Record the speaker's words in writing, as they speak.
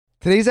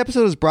Today's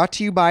episode is brought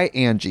to you by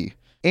Angie.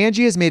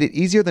 Angie has made it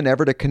easier than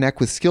ever to connect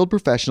with skilled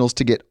professionals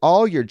to get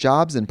all your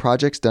jobs and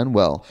projects done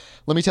well.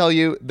 Let me tell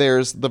you,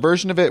 there's the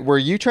version of it where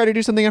you try to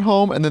do something at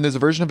home, and then there's a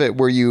version of it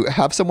where you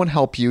have someone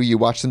help you, you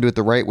watch them do it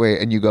the right way,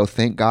 and you go,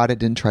 thank God I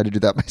didn't try to do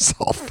that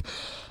myself.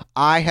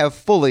 I have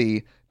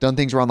fully done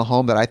things around the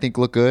home that I think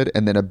look good,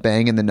 and then a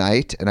bang in the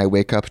night, and I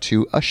wake up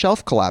to a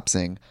shelf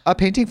collapsing, a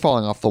painting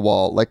falling off the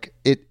wall.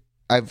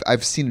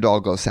 I've seen it all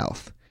go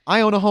south.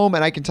 I own a home,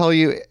 and I can tell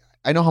you,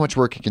 I know how much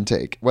work it can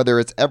take. Whether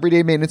it's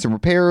everyday maintenance and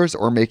repairs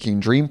or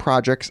making dream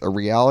projects a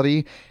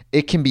reality,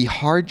 it can be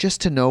hard just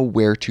to know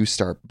where to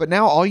start. But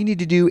now all you need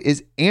to do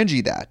is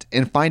Angie that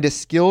and find a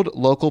skilled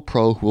local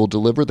pro who will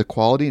deliver the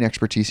quality and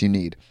expertise you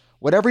need.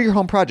 Whatever your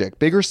home project,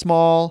 big or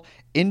small,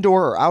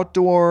 indoor or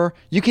outdoor,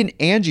 you can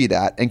Angie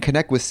that and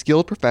connect with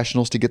skilled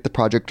professionals to get the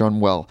project done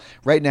well.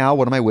 Right now,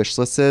 one of my wish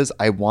lists is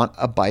I want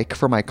a bike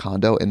for my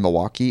condo in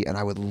Milwaukee, and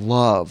I would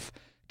love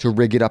to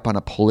rig it up on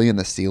a pulley in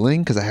the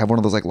ceiling because I have one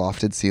of those like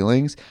lofted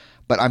ceilings,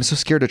 but I'm so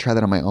scared to try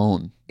that on my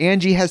own.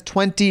 Angie has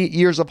 20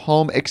 years of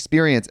home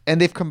experience, and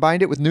they've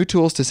combined it with new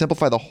tools to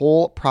simplify the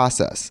whole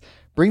process.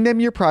 Bring them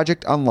your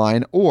project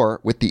online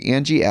or with the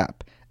Angie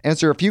app.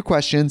 Answer a few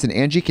questions and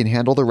Angie can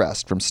handle the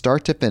rest from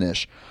start to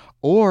finish,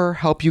 or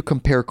help you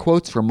compare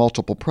quotes from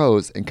multiple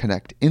pros and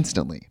connect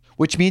instantly,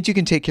 which means you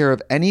can take care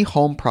of any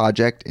home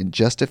project in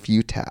just a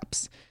few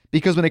taps.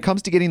 Because when it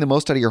comes to getting the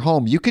most out of your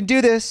home, you can do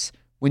this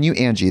when you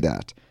Angie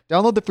that.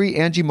 Download the free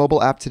Angie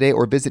mobile app today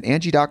or visit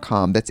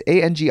Angie.com. That's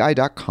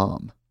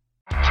ANGI.com.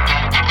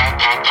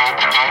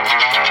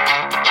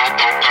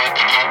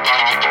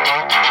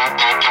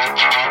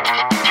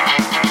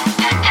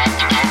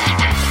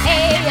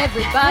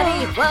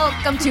 Everybody,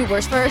 welcome to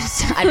Worst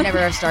First. I've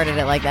never started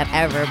it like that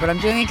ever, but I'm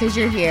doing it because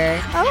you're here.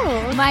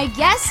 Oh. My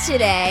guest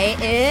today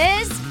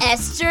is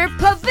Esther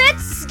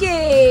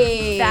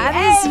Povitsky. That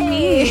is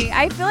me.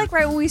 I feel like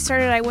right when we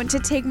started, I went to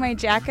take my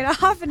jacket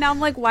off, and now I'm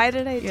like, why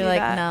did I do that? You're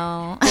like,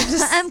 no,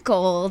 I'm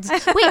cold.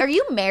 Wait, are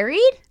you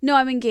married? No,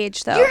 I'm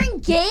engaged, though. You're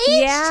engaged?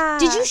 Yeah.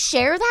 Did you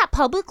share that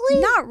publicly?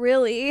 Not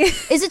really.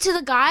 Is it to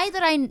the guy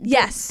that I...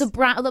 Yes. The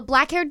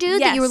black-haired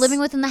dude that you were living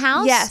with in the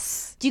house?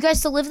 Yes. Do you guys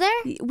still live there?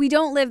 We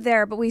don't live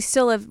there, but we're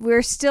still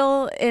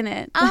in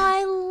it.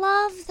 I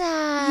love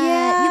that.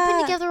 Yeah. You've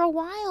been together a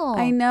while.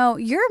 I know.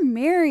 You're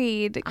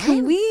married.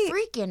 I'm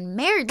freaking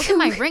married. Look at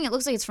my ring. It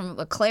looks like it's from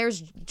a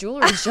Claire's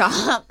jewelry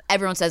shop.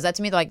 Everyone says that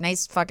to me. They're like,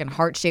 nice fucking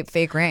heart-shaped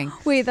fake ring.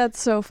 Wait, that's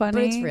so funny.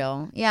 But it's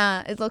real.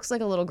 Yeah, it looks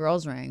like a little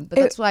girl's ring. But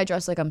that's why I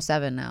dress like I'm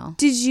 7 now.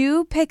 Did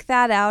you pick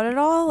that out at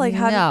all? Like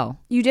how? No.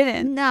 You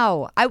didn't?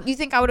 No. You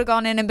think I would have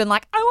gone in and been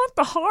like, I want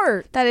the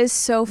heart. That is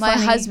so funny.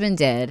 My husband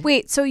did.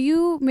 Wait, so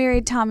you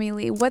married Tommy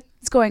Lee.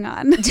 What's going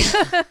on?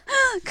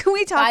 Can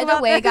we talk about By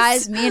the way, this?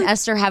 guys, me and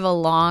Esther have a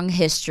long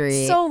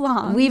history. So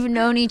long. We've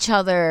known each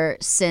other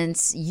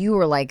since you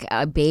were like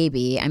a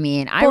baby. I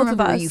mean, I Both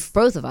remember of us. you,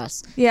 both of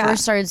us, Yeah.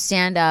 first started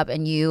stand up,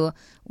 and you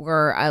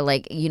were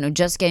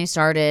just getting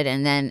started,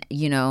 and then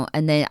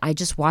I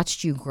just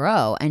watched you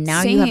grow, and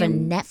now you have a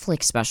Same.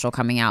 Netflix special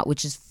coming out,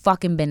 which is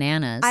fucking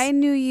bananas. I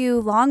knew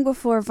you long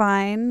before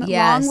Vine,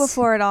 Yes. long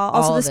before it all.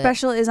 Also, All the of it.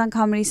 special is on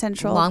Comedy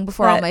Central. long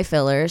before all my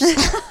fillers.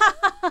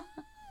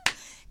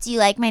 Do you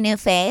like my new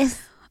face?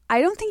 I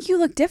don't think you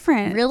look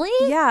different. Really?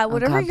 Yeah, Oh,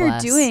 whatever God you're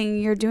bless.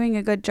 doing, you're doing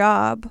a good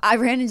job. I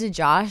ran into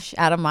Josh,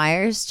 Adam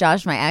Myers,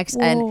 Josh, my ex,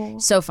 Whoa.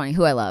 and so funny,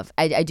 who I love.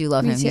 I do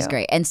love Me him. He's too.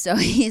 great. And so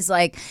he's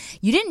like,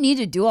 you didn't need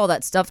to do all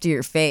that stuff to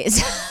your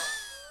face.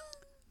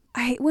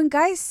 When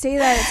guys say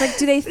that, it's like,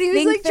 do they But he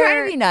think was like they're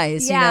trying to be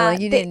nice, Yeah, like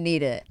you didn't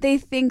need it. They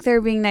think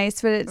they're being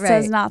nice, but it Right.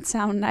 does not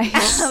sound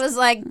nice. I was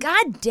like,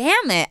 God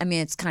damn it. I mean,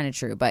 it's kind of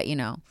true, but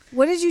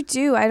What did you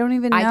do? I don't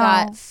even know. I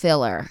got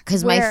filler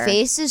because my Where?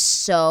 face is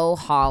so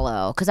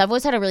hollow. Because I've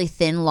always had a really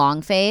thin,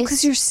 long face.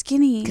 Because you're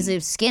skinny. Because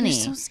it's skinny.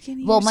 You're so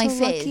skinny. Well, You're my so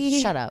face.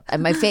 lucky. Shut up.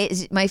 And my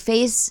face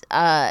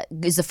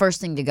is the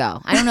first thing to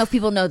go. I don't know if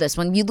people know this.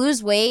 When you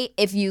lose weight,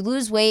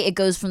 it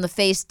goes from the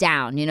face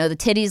down. The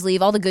titties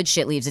leave, all the good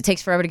shit leaves. It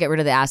takes forever to get rid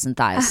of the ass and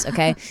thighs.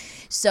 Okay,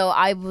 so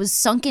I was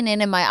sunken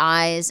in my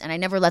eyes, and I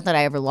never let that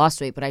I ever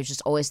lost weight, but I was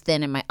just always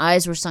thin, and my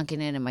eyes were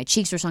sunken in, and my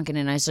cheeks were sunken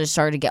in. And I just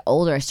started to get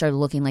older. I started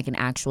looking like an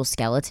actual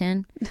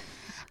skeleton,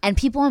 and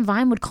people on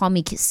Vine would call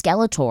me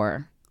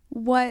Skeletor.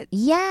 What?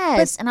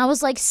 Yes. And I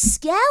was like,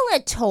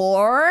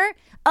 Skeletor?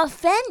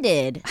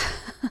 Offended.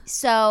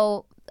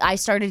 So I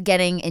started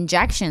getting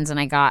injections,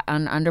 and I got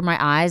under my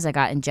eyes, I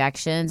got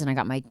injections, and I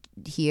got my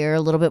here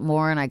a little bit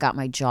more, and I got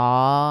my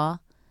jaw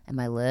and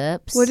my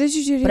lips. What did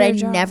you do to But your I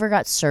jaw? never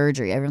got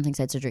surgery. Everyone thinks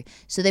I had surgery.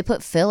 So they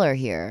put filler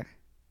here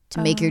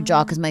to make your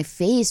jaw, because my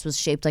face was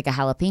shaped like a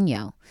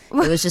jalapeno.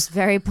 It was just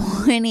very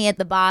pointy at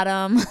the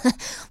bottom,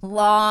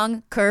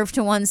 long, curved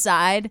to one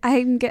side.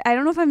 I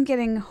don't know if I'm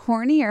getting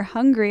horny or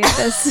hungry at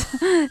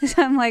this.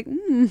 I'm like,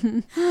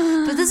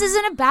 But this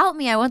isn't about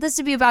me. I want this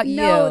to be about you.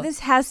 No, this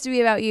has to be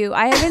about you.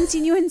 I haven't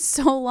seen you in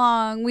so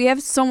long. We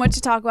have so much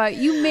to talk about.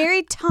 You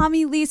married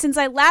Tommy Lee since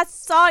I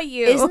last saw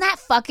you. Isn't that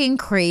fucking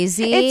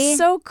crazy? It's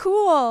so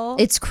cool.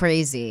 It's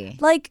crazy.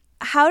 Like,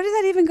 how did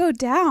that even go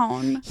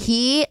down?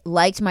 He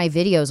liked my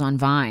videos on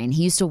Vine.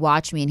 He used to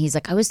watch me and he's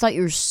like, I always thought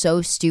you were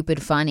so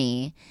stupid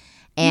funny.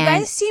 And You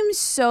guys seem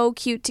so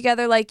cute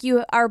together. Like,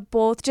 you are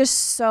both just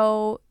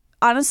so,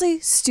 honestly,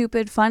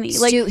 stupid funny.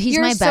 Like, he's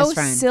you're my best so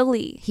friend.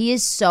 silly. He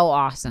is so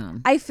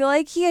awesome. I feel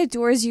like he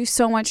adores you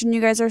so much, and you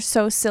guys are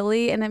so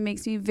silly, and it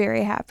makes me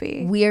very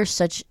happy. We are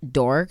such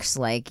dorks.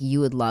 Like, you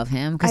would love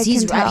him I because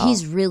can tell.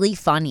 he's really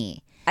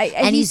funny.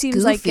 And he he seems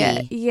goofy. like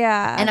it.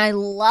 Yeah. And I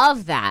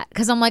love that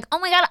because I'm like, oh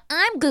my God,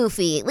 I'm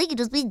goofy. We could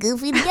just be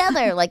goofy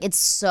together. Like, it's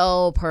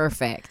so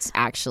perfect,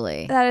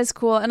 actually. that is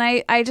cool. And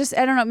I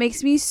don't know, it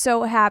makes me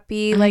so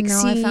happy. Like, I know,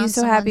 I seeing you found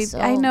so someone happy.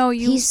 I know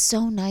you. He's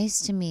so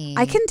nice to me.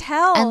 I can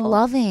tell. And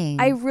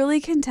loving. I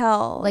really can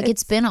tell. Like,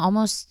 it's been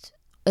almost,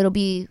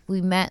 we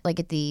met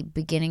like at the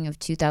beginning of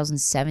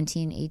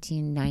 2017,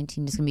 18,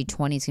 19. It's going to be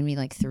 20. It's going to be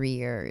like 3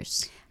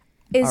 years.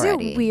 Is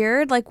already. it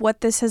weird, like,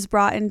 what this has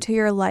brought into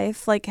your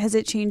life? Like, has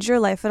it changed your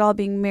life at all,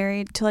 being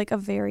married to, like, a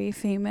very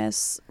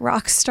famous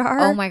rock star?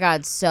 Oh my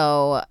God.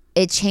 So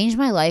it changed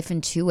my life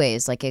in 2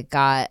 ways. Like,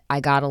 I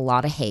got a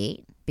lot of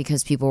hate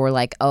because people were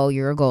like, oh,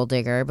 you're a gold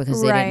digger,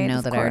 because they Right, didn't know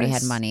of that I already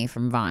had course. money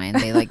from Vine.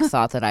 They like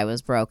thought that I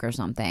was broke or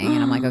something.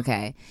 And I'm like,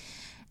 okay.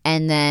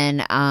 And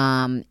then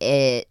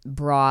it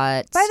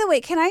brought. By the way,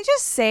 can I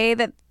just say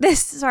that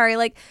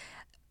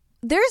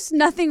there's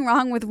nothing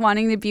wrong with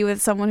wanting to be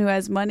with someone who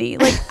has money.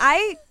 Like,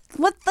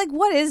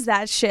 what is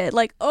that shit?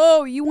 Like,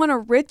 oh, you want a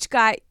rich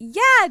guy?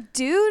 Yeah,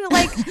 dude.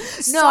 Like,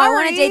 No, I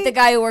want to date the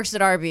guy who works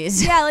at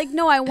Arby's. Yeah, like,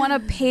 no, I want to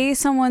pay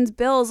someone's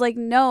bills. Like,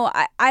 no,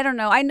 I don't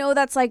know. I know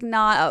that's like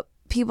not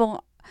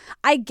people.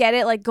 I get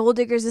it. Like, gold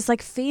diggers, this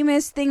like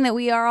famous thing that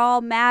we are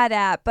all mad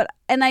at,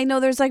 and I know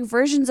there's like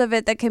versions of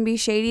it that can be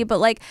shady, but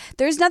like,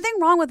 there's nothing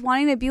wrong with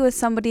wanting to be with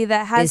somebody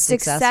that has Is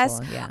success.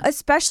 successful, yeah.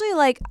 Especially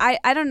like,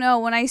 I don't know,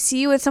 when I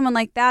see you with someone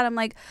like that, I'm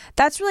like,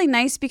 that's really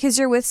nice because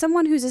you're with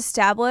someone who's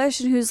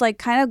established and who's like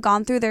kind of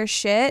gone through their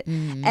shit.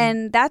 Mm-hmm.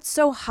 And that's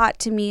so hot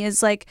to me,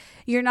 is like,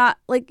 you're not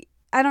like,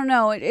 I don't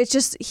know. It's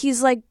just,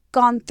 he's like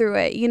gone through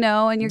it, you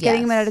know, and you're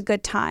getting him Yes. at a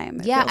good time.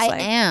 it Yeah, feels I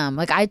like. am.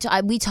 Like,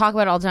 we talk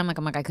about it all the time. Like,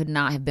 I'm like, I could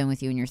not have been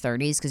with you in your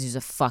 30s because he's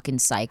a fucking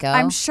psycho.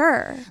 I'm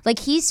sure. Like,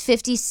 he's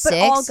 56. But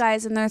all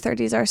guys in their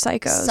 30s are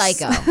psychos.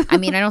 Psycho. I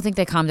mean, I don't think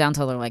they calm down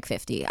till they're like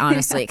 50,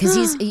 honestly. Because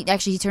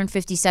he turned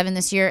 57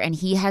 this year, and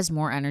he has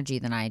more energy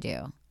than I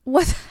do.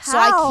 What? So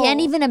I can't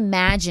even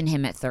imagine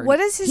him at 30. What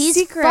is his he's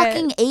secret?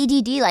 fucking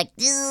ADD. Like,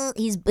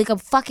 he's like a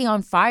fucking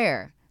on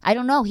fire. I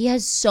don't know. He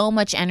has so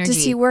much energy.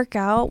 Does he work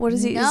out? What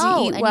does he? No, does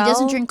he eat and well? he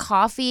doesn't drink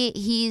coffee.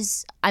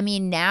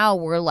 Now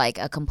we're like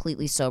a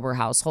completely sober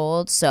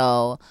household,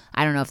 so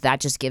I don't know if that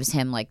just gives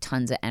him like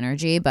tons of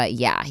energy, but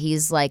yeah, he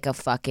is like,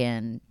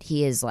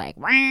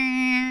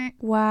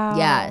 Wow.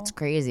 yeah, it's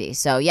crazy.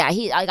 So yeah,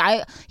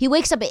 he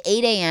wakes up at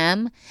 8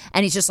 a.m.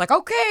 and he's just like,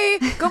 okay,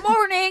 good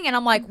morning, and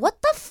I'm like, what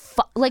the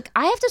fuck? Like,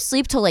 I have to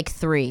sleep till like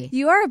 3.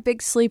 You are a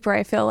big sleeper,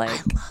 I feel like. I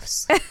love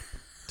sleep.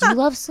 Do you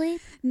love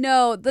sleep?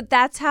 No, but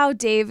that's how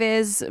Dave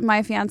is,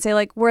 my fiance.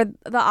 Like, we're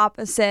the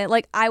opposite.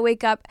 Like, I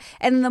wake up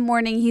and in the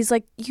morning he's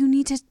like,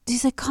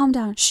 he's like, calm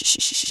down.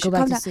 Shh, Go back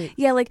calm to down. sleep.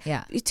 Yeah, like,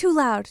 Yeah. too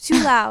loud.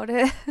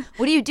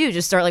 What do you do?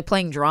 Just start like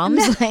playing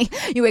drums? Like,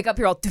 you wake up,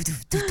 you're all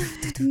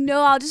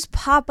No, I'll just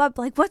pop up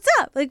like, what's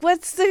up? Like,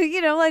 what's the,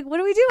 like, what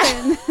are we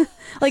doing?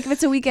 Like, if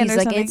it's a weekend He's or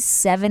like, something. it's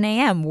 7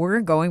 a.m.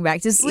 We're going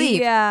back to sleep.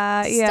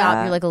 Yeah.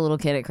 Stop. You're like a little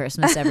kid at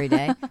Christmas every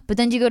day. But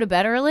then do you go to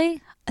bed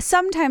early?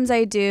 Sometimes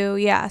I do.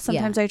 Yeah.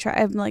 Sometimes I try.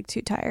 I'm like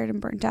too tired and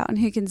burnt out, and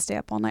he can stay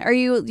up all night. Are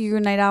you a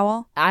night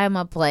owl? I'm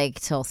up like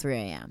till 3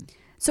 a.m.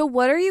 So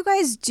what are you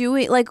guys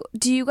doing? Like,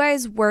 do you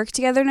guys work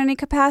together in any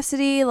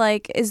capacity?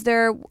 Like,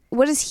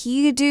 what does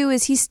he do?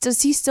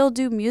 Does he still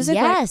do music?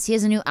 Yes, he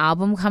has a new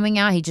album coming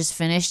out. He just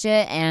finished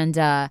it, and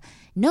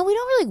no, we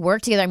don't really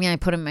work together. I mean, I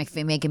put him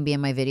make him be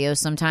in my videos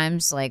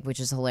sometimes, like, which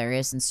is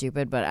hilarious and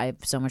stupid, but I have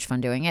so much fun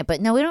doing it. But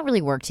no, we don't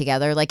really work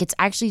together. Like, it's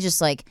actually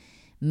just like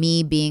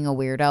me being a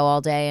weirdo all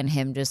day and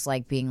him just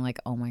like being like,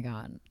 oh my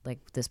God, like,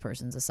 this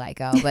person's a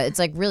psycho. But it's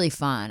like really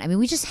fun. I mean,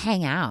 we just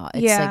hang out.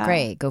 It's like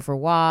great. Go for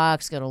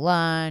walks, go to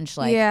lunch,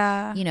 like,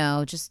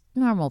 just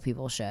normal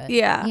people shit.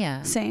 Yeah.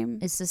 Yeah. Same.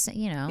 It's the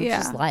same, it's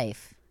just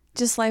life.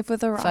 Just life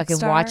with a rock Fucking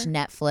star. watch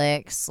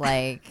Netflix.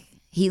 Like,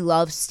 he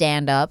loves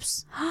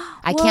stand-ups.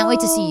 I can't wait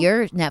to see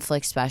your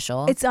Netflix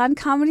special. It's on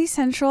Comedy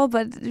Central,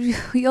 but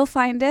you'll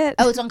find it.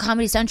 Oh, it's on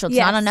Comedy Central. It's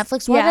not on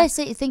Netflix? Why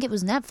did I think it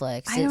was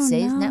Netflix? I Did it don't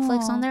say know.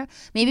 Netflix on there?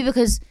 Maybe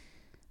because,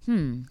 I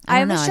don't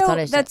have know. a I show thought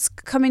I that's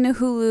coming to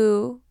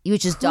Hulu.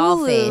 which is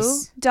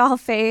Dollface.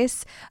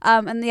 Dollface.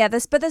 And yeah,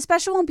 but the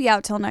special won't be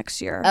out till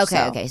next year.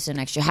 Okay. So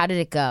next year. How did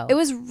it go? It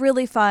was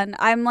really fun.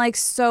 I'm like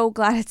so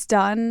glad it's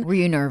done. Were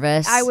you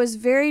nervous? I was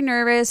very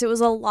nervous. It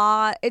was a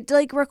lot. It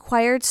like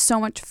required so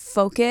much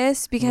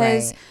focus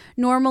because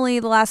normally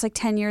the last like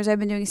 10 years I've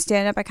been doing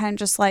stand up, I kind of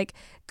just like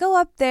go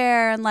up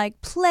there and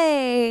like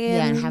play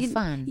and have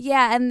fun.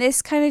 Yeah, and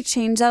this kind of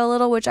changed that a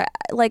little, which I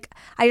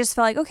just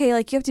felt like, okay,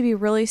 like you have to be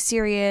really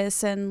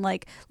serious and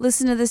like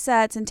listen to the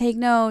sets and take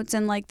notes,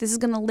 and like this is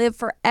gonna live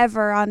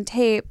forever on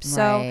tape.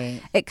 So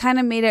it kind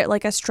of made it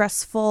like a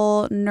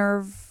stressful,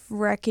 nerve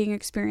nerve-wracking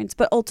experience,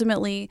 but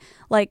ultimately,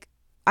 like,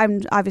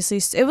 I'm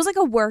obviously it was like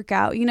a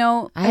workout, you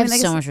know. I have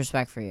so much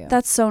respect for you.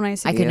 That's so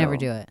nice of you. I could never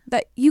do it.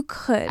 That you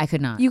could. I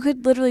could not. You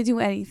could literally do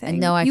anything.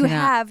 No, I you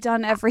cannot. have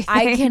done everything.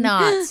 I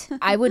cannot.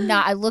 I would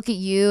not. I look at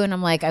you and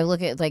I'm like, I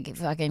look at like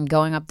fucking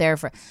going up there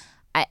for.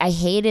 I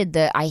hated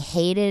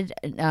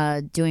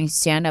doing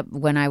stand up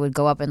when I would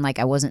go up and like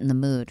I wasn't in the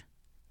mood,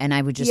 and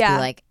I would just be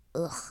like,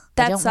 ugh,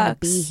 that I don't sucks.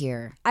 want to be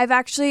here.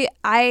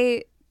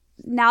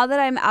 Now that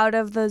I'm out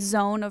of the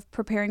zone of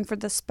preparing for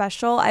the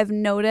special, I've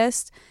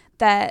noticed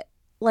that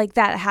like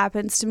that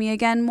happens to me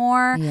again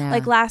more. Yeah.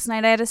 Like last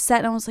night I had a set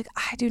and I was like,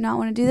 I do not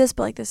want to do this,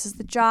 but like this is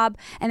the job,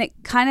 and it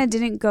kind of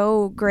didn't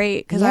go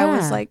great because I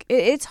was like,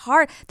 it's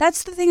hard.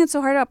 That's the thing that's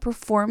so hard about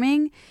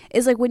performing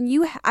is like when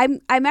you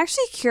I'm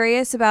actually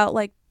curious about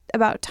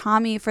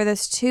Tommy for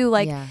this too,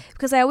 like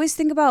because I always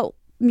think about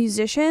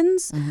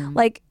musicians,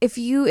 like if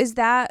you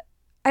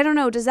I don't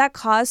know, does that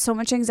cause so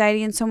much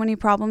anxiety and so many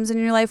problems in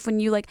your life when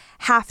you like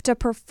have to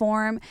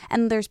perform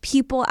and there's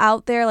people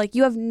out there, like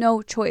you have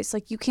no choice,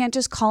 like you can't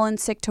just call in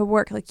sick to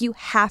work, like you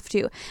have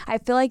to. I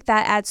feel like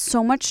that adds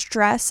so much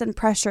stress and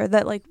pressure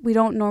that like we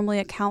don't normally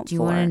account for. Do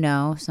you want to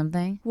know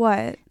something?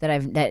 What?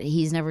 That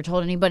he's never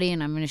told anybody,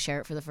 and I'm going to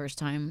share it for the first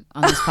time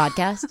on this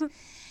podcast.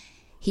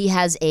 He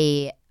has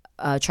a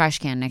trash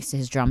can next to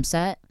his drum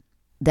set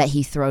that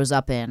he throws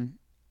up in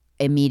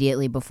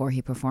immediately before he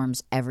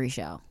performs every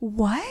show.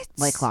 What?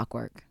 Like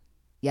clockwork.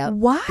 Yep.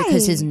 Why?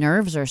 Because his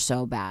nerves are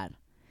so bad.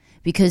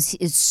 Because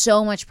it's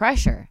so much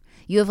pressure.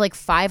 You have like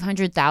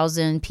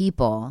 500,000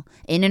 people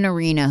in an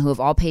arena who have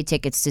all paid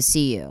tickets to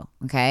see you.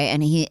 Okay?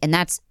 And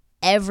that's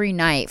every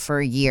night for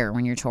a year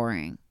when you're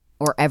touring,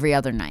 or every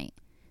other night.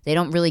 They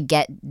don't really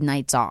get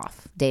days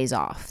off.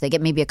 They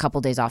get maybe a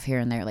couple days off here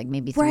and there, like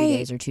maybe 3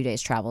 days or 2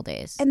 days travel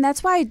days. And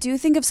that's why I do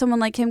think of someone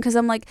like him, because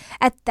I'm like,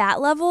 at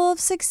that level of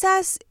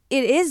success,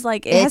 it is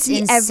like, it has to be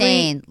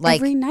insane.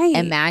 Every night.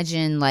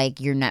 Imagine like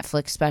your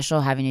Netflix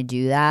special having to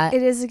do that.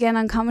 It is again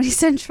on Comedy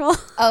Central.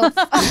 Oh,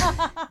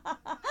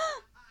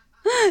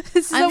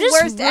 this is I'm the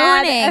just worst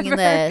ad ruining ever.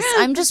 this.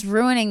 I'm just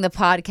ruining the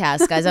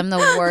podcast, guys. I'm the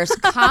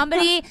worst.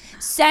 Comedy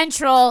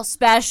Central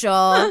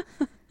special.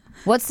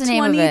 What's the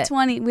name of it?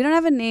 2020. We don't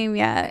have a name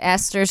yet.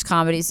 Esther's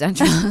Comedy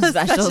Central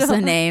special is the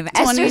name.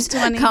 Esther's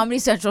 2020. Comedy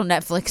Central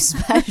Netflix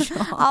special.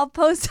 I'll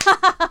post.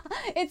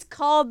 It's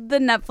called the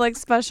Netflix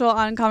special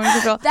on Comedy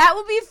Central. That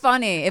would be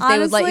funny if they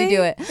would let you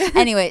do it.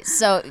 Anyway,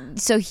 so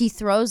he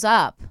throws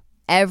up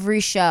every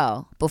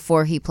show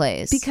before he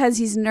plays Because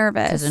he's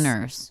nervous. because of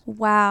nerves.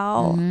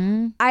 Wow.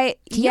 Mm-hmm. Can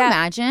you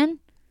imagine?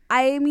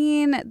 I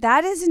mean,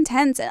 that is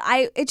intense.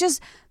 It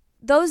just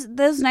those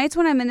nights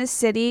when I'm in a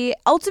city,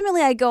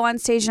 ultimately I go on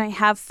stage and I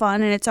have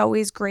fun and it's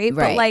always great.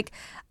 Right. But like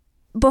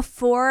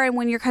before, and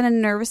when you're kind of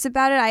nervous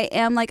about it,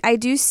 I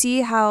do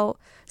see how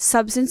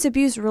substance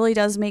abuse really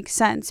does make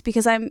sense,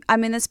 because I'm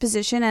in this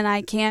position and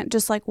I can't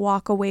just like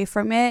walk away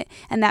from it,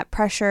 and that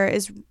pressure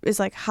is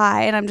like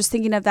high, and I'm just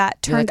thinking of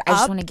that turned I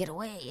just up. want to get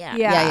away. Yeah.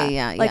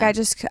 Yeah. Like I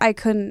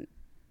couldn't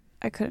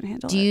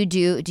handle it.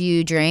 Do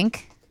you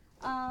drink?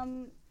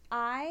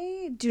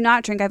 I do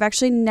not drink. I've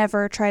actually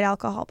never tried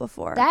alcohol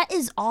before. That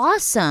is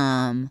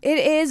awesome. It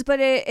is, but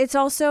it's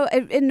also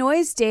it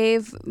annoys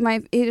Dave.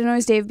 It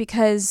annoys Dave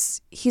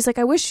because he's like,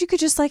 I wish you could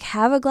just like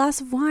have a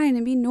glass of wine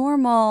and be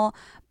normal.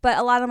 But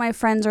a lot of my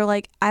friends are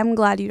like, I'm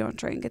glad you don't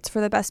drink. It's for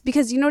the best.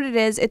 Because you know what it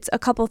is? It's a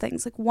couple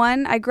things. Like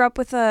one, I grew up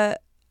with a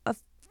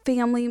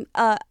family,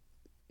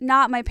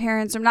 not my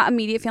parents or not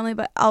immediate family,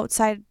 but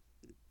outside.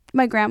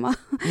 My grandma.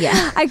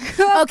 Yeah. I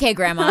grew up. Okay,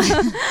 grandma.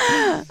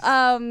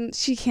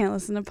 She can't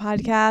listen to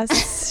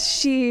podcasts.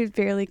 She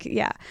barely.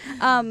 Yeah.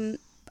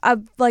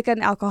 Like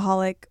an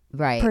alcoholic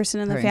person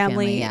in the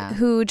family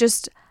who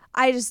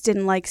I just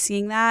didn't like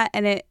seeing that,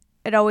 and it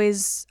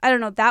always, I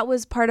don't know, that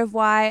was part of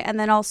why. And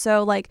then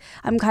also like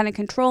I'm kind of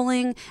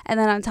controlling, and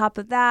then on top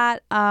of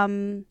that,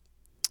 I'm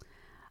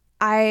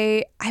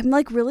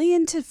like really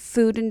into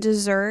food and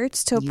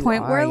desserts to a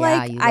point where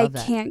like I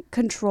can't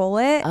control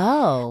it.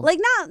 Oh. Like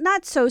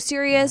not so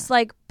serious,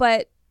 like,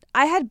 but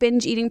I had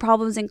binge eating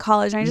problems in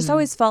college, and I just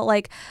always felt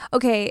like,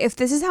 okay, if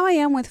this is how I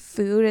am with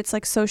food, it's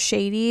like so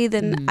shady,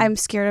 then I'm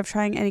scared of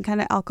trying any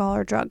kind of alcohol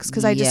or drugs,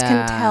 because I just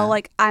can tell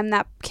like I'm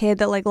that kid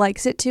that like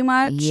likes it too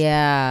much.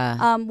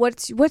 Yeah.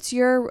 What's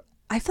your,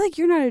 I feel like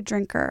you're not a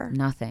drinker.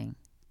 Nothing.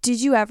 Did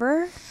you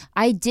ever?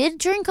 I did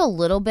drink a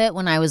little bit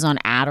when I was on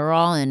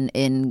Adderall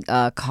in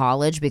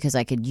college, because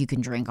you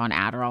can drink on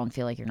Adderall and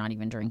feel like you're not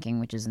even drinking,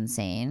 which is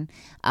insane.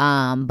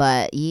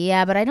 But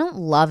I don't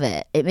love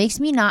it. It makes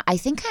me I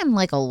think I'm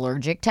like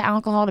allergic to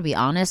alcohol, to be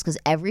honest, because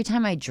every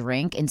time I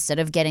drink, instead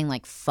of getting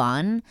like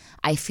fun,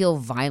 I feel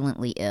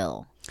violently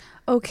ill.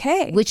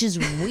 Okay. Which is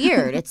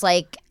weird. It's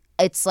like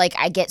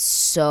I get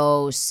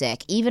so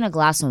sick. Even a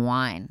glass of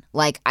wine,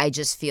 like I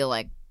just feel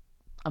like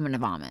I'm gonna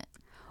vomit.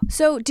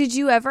 So did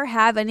you ever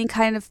have any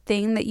kind of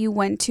thing that you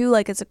went to,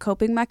 like as a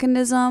coping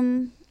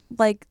mechanism?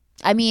 Like,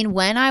 I mean,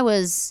 when I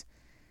was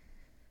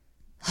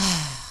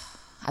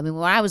I mean,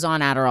 when I was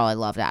on Adderall, I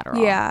loved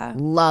Adderall. Yeah.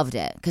 Loved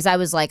it. Because I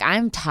was like,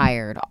 I'm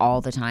tired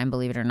all the time,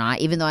 believe it or not.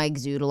 Even though I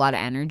exude a lot of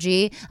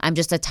energy, I'm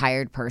just a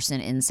tired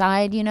person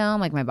inside, you know?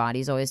 Like, my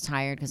body's always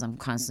tired because I'm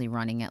constantly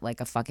running at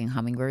like a fucking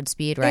hummingbird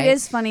speed, right? It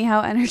is funny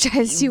how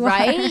energized you are.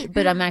 Right?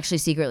 But I'm actually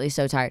secretly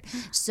so tired.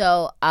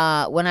 So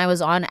when I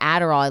was on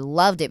Adderall, I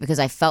loved it because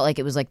I felt like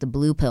it was like the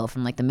blue pill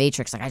from like the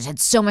Matrix. Like, I just had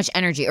so much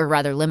energy, or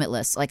rather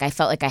limitless. Like, I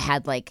felt like I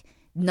had like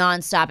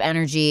nonstop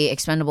energy,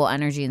 expendable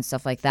energy and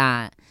stuff like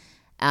that.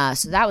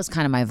 So that was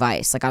kind of my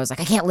vice. Like, I was like,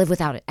 I can't live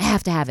without it. I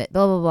have to have it,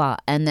 blah, blah, blah.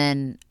 And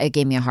then it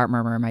gave me a heart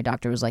murmur. My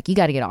doctor was like, you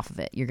got to get off of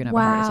it. You're going to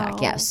have a heart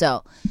attack. Yeah.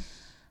 So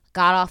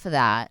got off of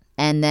that.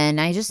 And then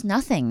I just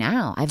nothing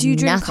now. I have Do you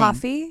drink nothing.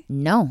 Coffee?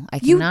 No, I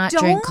You cannot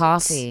don't? drink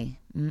coffee.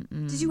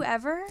 Did you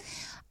ever?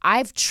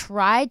 I've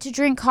tried to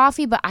drink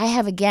coffee, but I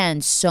have,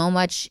 again, so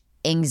much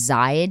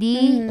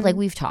anxiety. Like,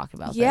 we've talked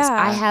about this.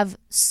 I have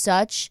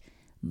such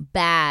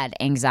bad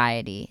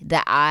anxiety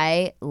that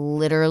I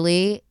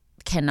literally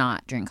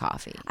cannot drink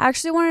coffee. I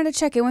actually wanted to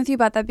check in with you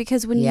about that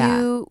because when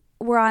you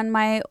were on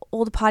my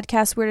old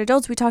podcast, Weird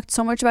Adults, we talked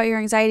so much about your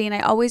anxiety, and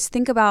I always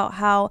think about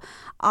how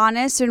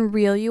honest and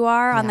real you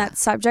are on that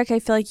subject. I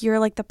feel like you're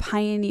like the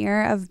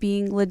pioneer of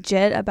being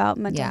legit about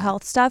mental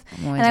health stuff.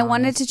 And I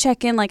wanted to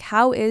check in, like,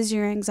 how is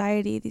your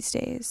anxiety these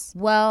days?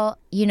 Well,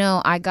 you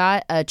know, I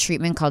got a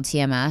treatment called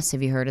TMS.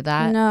 Have you heard of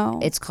that? No.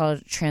 It's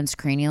called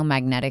transcranial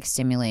magnetic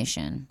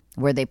stimulation,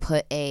 where they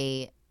put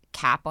a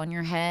cap on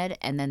your head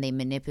and then they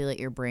manipulate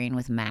your brain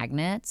with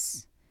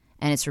magnets.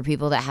 And it's for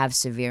people that have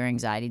severe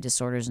anxiety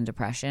disorders and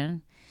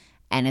depression.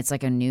 And it's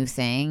like a new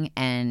thing.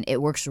 And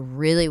it works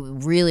really,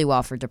 really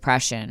well for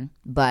depression.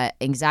 But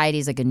anxiety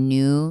is like a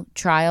new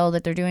trial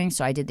that they're doing.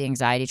 So I did the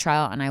anxiety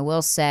trial. And I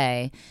will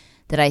say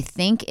that I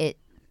think it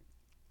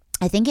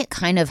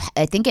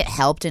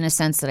helped in a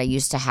sense that I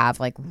used to have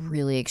like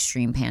really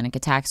extreme panic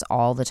attacks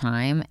all the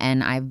time.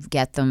 And I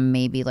get them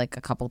maybe like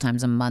a couple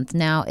times a month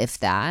now, if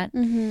that.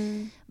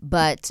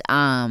 But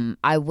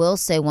I will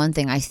say one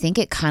thing. I think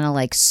it kind of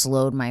like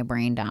slowed my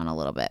brain down a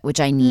little bit, which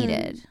I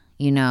needed,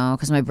 you know,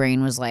 because my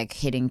brain was like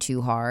hitting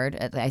too hard.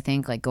 I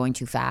think like going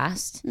too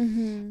fast.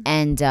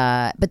 And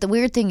but the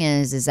weird thing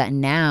is that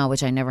now,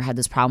 which I never had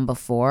this problem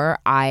before,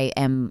 I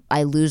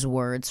lose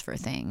words for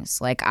things.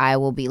 Like, I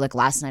will be like,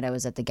 last night I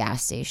was at the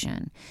gas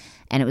station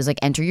and it was like,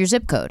 enter your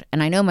zip code.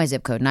 And I know my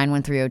zip code,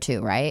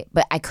 91302, right?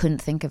 But I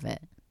couldn't think of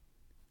it.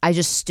 I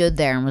just stood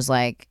there and was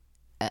like,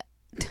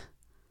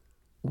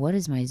 what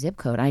is my zip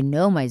code? I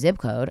know my zip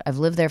code. I've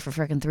lived there for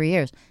freaking 3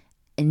 years.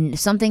 And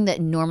something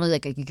that normally,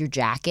 like your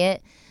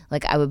jacket,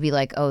 like I would be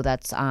like, oh,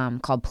 that's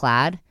called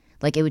plaid.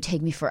 Like, it would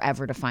take me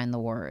forever to find the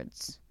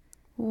words.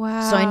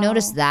 Wow. So I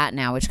noticed that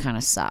now, which kind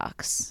of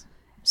sucks.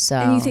 So,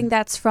 and you think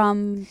that's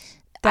from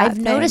that I've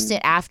noticed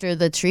it after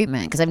the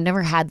treatment because I've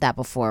never had that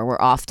before.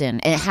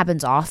 And it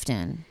happens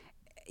often.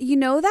 You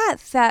know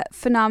that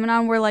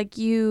phenomenon where like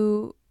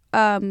you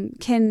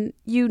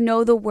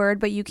know the word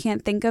but you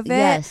can't think of it?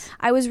 Yes.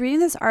 I was reading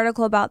this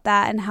article about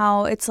that and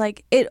how it's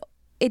like it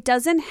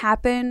doesn't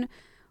happen.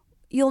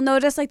 You'll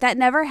notice like that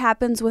never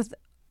happens with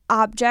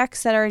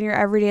objects that are in your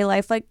everyday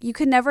life. Like, you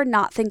could never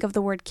not think of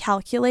the word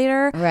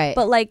calculator, right?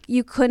 But like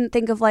you couldn't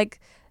think of like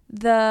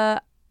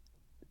the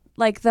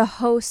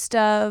host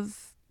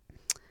of,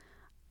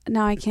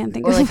 now I can't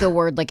think or of like the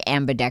word like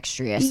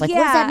ambidextrous. Like,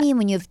 what does that mean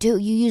when you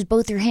use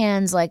both your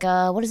hands? Like,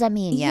 what does that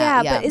mean?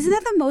 Yeah. But isn't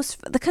that the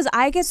most, because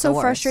I get so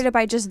frustrated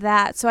by just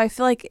that. So I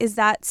feel like, is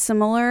that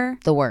similar?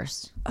 The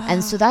worst.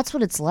 And so that's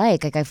what it's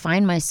like. Like, I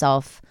find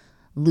myself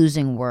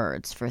losing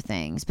words for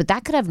things, but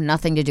that could have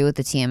nothing to do with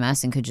the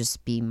TMS and could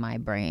just be my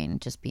brain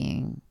just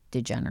being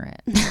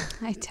degenerate.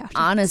 I doubt it.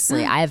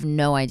 Honestly, I have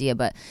no idea.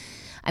 But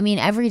I mean,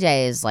 every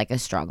day is like a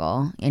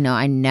struggle. You know,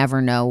 I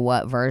never know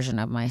what version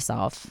of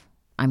myself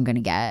I'm gonna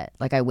get.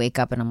 Like, I wake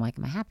up and I'm like,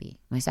 am I happy?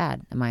 Am I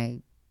sad? Am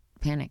I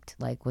panicked?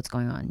 Like, what's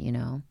going on? You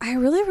know? I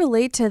really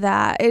relate to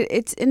that.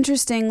 It's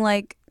interesting.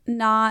 Like,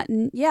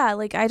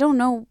 like, I don't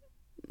know.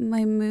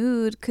 My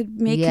mood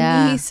could make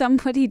me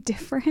somebody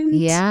different.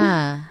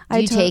 Yeah. Do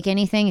you take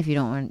anything if you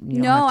don't want?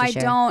 You don't no, have to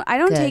share? I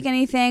don't take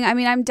anything. I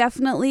mean, I'm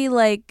definitely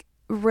like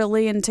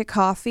really into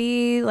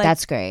coffee. Like,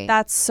 that's great.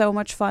 That's so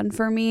much fun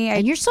for me.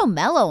 And you're so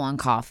mellow on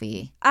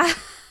coffee.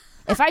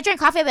 If I drink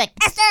coffee, I'd be like,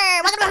 Esther,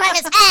 welcome to my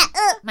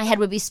podcast. My head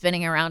would be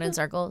spinning around in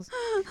circles.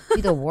 It'd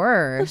be the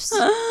worst.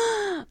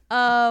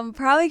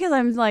 Probably because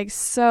I'm like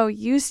so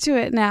used to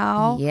it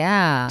now.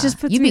 Yeah. Just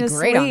puts You'd me be to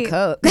great sleep.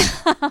 on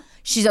Coke.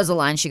 She does a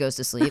line, she goes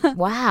to sleep.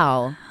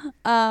 Wow.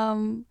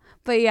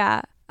 But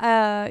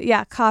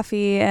yeah,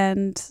 coffee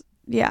and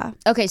yeah.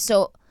 Okay,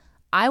 so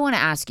I want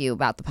to ask you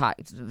about the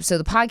podcast. So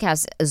the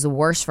podcast is the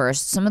worst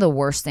first. Some of the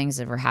worst things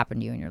that ever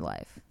happened to you in your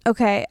life.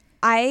 Okay.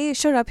 I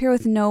showed up here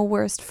with no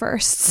worst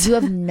firsts. You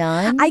have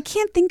none? I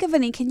can't think of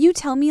any. Can you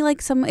tell me like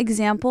some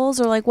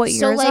examples or like what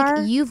yours are?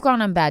 So like you've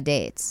gone on bad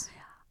dates.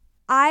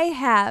 I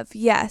have,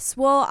 yes.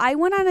 Well, I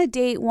went on a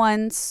date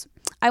once.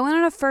 I went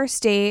on a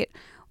first date.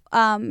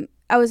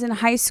 I was in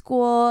high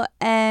school,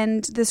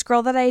 and this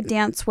girl that I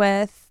danced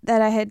with,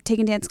 that I had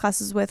taken dance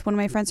classes with, one of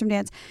my friends from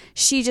dance,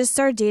 she just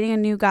started dating a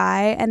new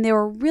guy, and they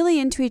were really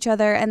into each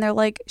other. And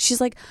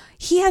she's like,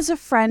 he has a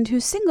friend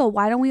who's single.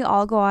 Why don't we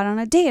all go out on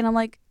a date? And I'm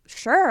like,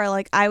 sure.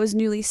 Like, I was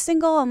newly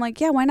single. I'm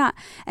like, yeah, why not?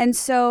 And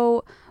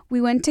so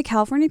we went to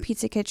California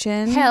Pizza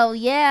Kitchen. Hell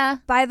yeah.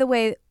 By the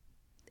way,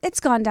 it's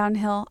gone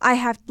downhill. I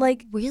have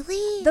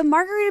really? The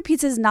margarita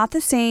pizza is not the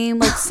same.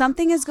 Like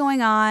something is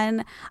going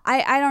on.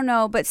 I don't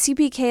know, but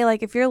CPK,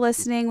 like if you're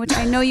listening, which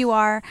I know you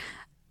are,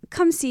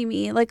 come see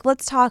me. Like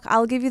let's talk.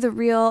 I'll give you the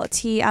real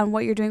tea on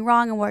what you're doing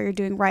wrong and what you're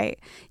doing right.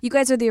 You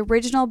guys are the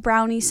original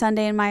brownie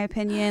sundae in my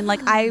opinion.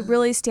 Like I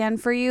really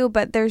stand for you,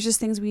 but there's just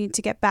things we need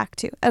to get back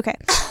to. Okay.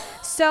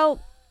 So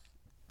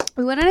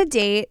we went on a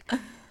date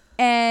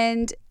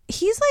and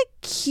he's like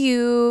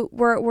cute.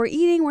 We're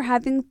eating, we're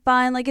having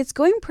fun. Like it's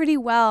going pretty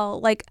well.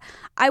 Like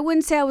I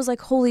wouldn't say I was like,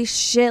 holy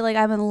shit, like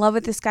I'm in love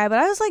with this guy, but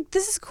I was like,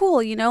 this is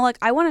cool, you know, like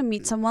I want to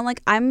meet someone,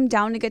 like I'm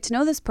down to get to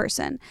know this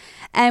person.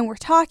 And we're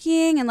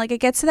talking and like it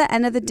gets to the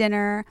end of the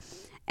dinner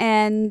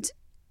and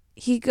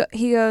he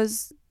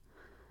goes,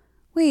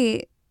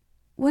 wait,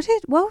 what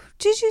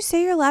did you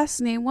say your last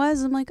name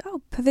was? I'm like,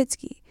 oh,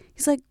 Povitsky.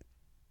 He's like,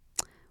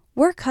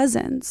 we're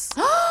cousins.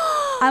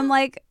 I'm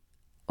like,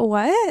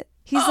 what?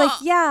 He's like,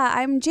 yeah,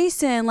 I'm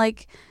Jason.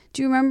 Like,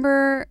 do you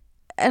remember?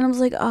 And I was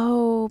like,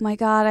 oh my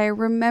God, I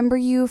remember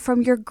you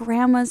from your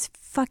grandma's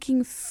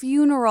fucking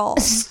funeral.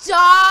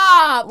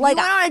 Stop! Like,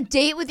 you went on a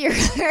date with your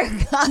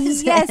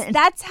cousin. Yes,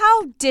 that's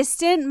how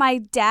distant my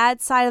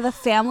dad's side of the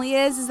family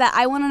is that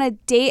I went on a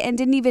date and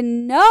didn't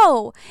even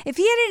know. If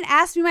he hadn't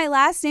asked me my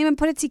last name and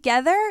put it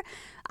together,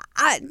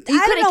 you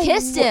could have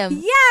kissed him.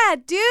 Yeah,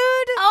 dude.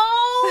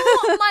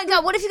 Oh my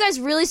God. What if you guys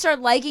really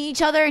start liking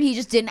each other and he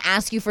just didn't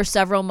ask you for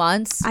several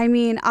months? I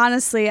mean,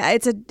 honestly,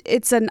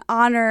 it's an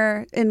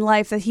honor in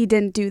life that he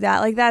didn't do that.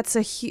 Like that's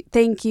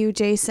thank you,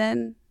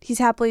 Jason. He's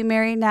happily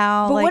married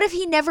now. But what if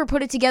he never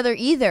put it together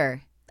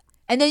either?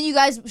 And then you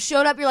guys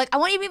showed up, you're like, I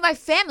want you to meet my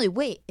family.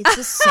 Wait, it's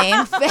the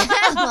same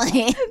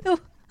family.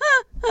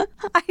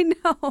 I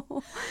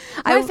know.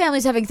 My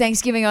family's having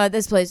Thanksgiving at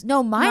this place.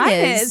 No, mine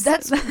is.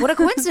 That's what a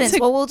coincidence.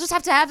 Well, we'll just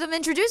have to have them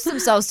introduce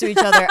themselves to each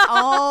other.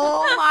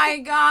 Oh my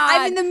God.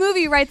 I mean, the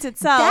movie writes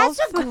itself.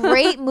 That's a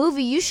great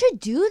movie. You should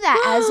do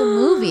that as a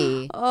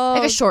movie.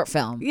 Like a short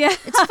film. Yeah.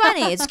 It's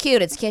funny. It's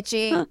cute. It's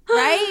kitschy.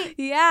 Right?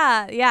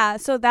 Yeah.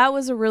 So that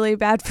was a really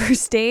bad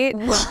first date.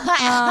 Wow.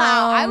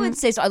 I would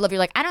say so. I love you're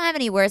like, I don't have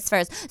any worse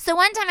first. So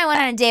one time I went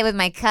on a date with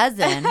my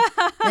cousin.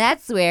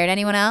 That's weird.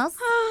 Anyone else?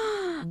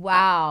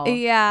 Wow.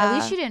 Yeah. At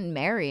least you didn't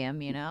marry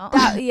him, you know?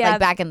 Yeah. Like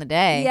back in the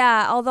day.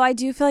 Yeah. Although I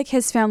do feel like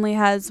his family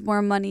has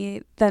more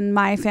money than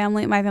my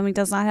family. My family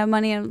does not have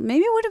money, and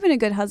maybe it would have been a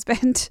good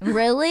husband.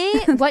 Really?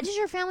 What does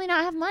your family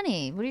not have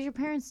money? What did your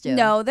parents do?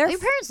 No, your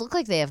parents look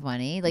like they have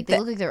money. Like they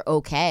look like they're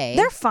okay.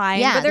 They're fine,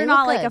 yeah, but they're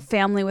not like good. a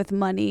family with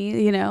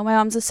money. You know, my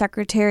mom's a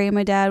secretary,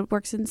 my dad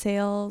works in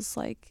sales.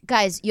 Like,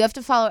 guys, you have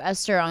to follow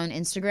Esther on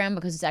Instagram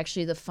because it's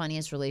actually the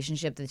funniest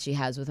relationship that she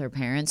has with her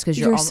parents. Because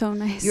you're so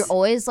nice. You're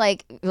always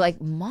like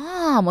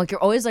mom, like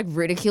you're always like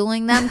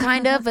ridiculing them,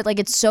 kind of. But like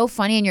it's so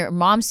funny, and your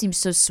mom seems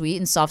so sweet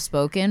and soft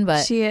spoken.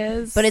 But she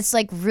is. But it's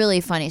like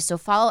really funny. So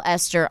follow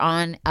Esther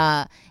on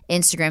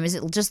Instagram. Is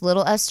it just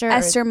Little Esther?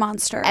 Esther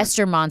Monster.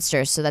 Esther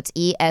Monster. So that's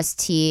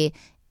ESTHERMONSTER.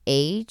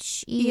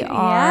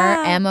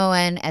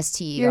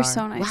 You're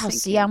so nice. Wow.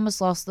 See, I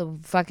almost lost the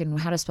fucking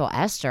how to spell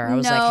Esther. I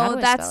was like, how do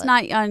I that's spell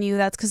not on you.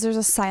 That's because there's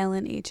a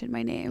silent H in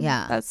my name.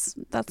 Yeah, that's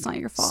not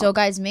your fault. So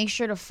guys, make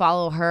sure to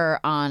follow her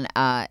on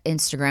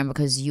Instagram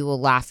because you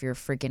will laugh your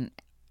freaking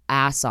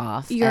ass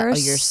off You're at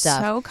your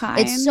stuff. So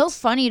kind. It's so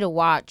funny to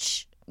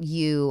watch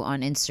you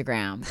on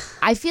Instagram.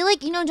 I feel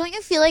like, don't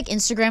you feel like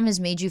Instagram has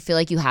made you feel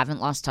like you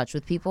haven't lost touch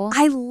with people?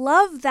 I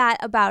love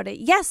that about it.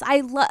 Yes, I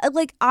love,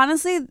 like,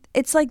 honestly,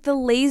 it's like the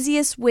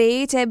laziest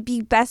way to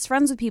be best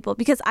friends with people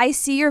because I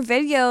see your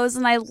videos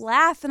and I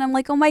laugh and I'm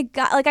like, oh my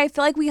God, like I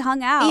feel like we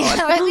hung out. Yeah,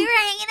 like we were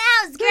hanging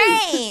out. It's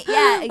great.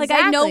 Yeah, exactly. Like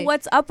I know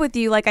what's up with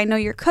you. Like I know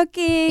you're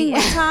cooking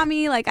with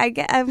Tommy. Like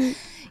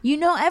you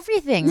know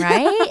everything,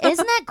 right?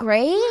 Isn't that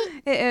great?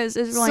 It is.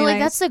 It's really so like nice.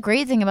 that's the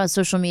great thing about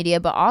social media,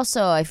 but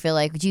also I feel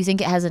like, do you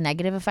think it has a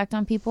negative effect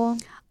on people?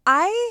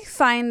 I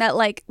find that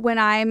like when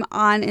I'm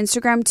on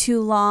Instagram too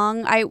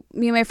long,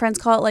 me and my friends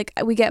call it like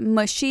we get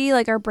mushy,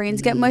 like our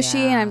brains get mushy,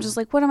 and I'm just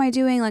like, what am I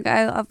doing? Like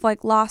I've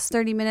like lost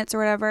 30 minutes or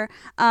whatever.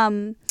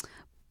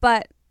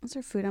 But was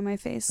there food on my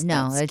face?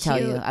 No, That's I'd tell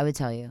cute. you. I would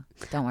tell you.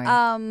 Don't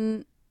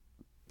worry.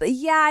 But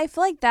yeah, I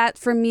feel like that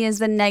for me is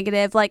the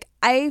negative. Like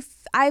I've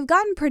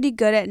gotten pretty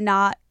good at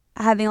not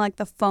having like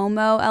the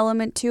FOMO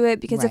element to it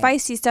because if I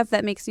see stuff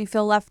that makes me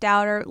feel left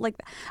out or like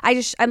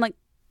I'm like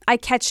I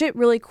catch it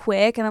really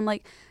quick and I'm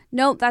like,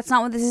 nope, that's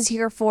not what this is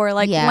here for.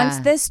 Like once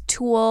this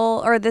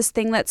tool or this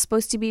thing that's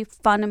supposed to be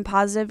fun and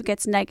positive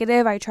gets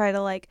negative, I try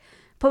to like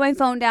put my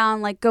phone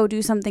down, like go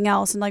do something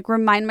else and like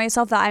remind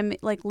myself that I'm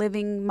like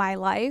living my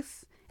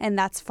life and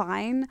that's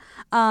fine.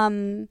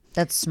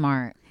 That's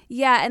smart.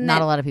 Yeah, and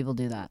not a lot of people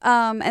do that.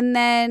 And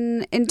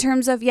then in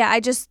terms of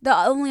the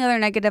only other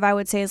negative I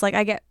would say is like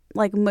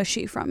like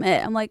mushy from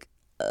it. I'm like,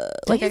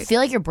 I feel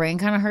like your brain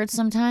kind of hurts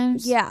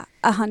sometimes. Yeah,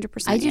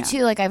 100%. I do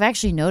too. Like I've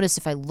actually noticed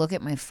if I look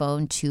at my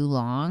phone too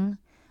long,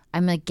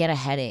 I'm like get a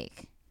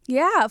headache.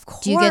 Yeah, of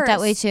course. Do you get that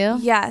way too?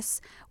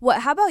 Yes.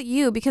 How about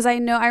you? Because I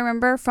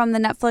remember from the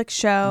Netflix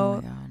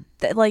show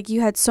that like you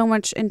had so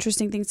much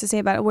interesting things to say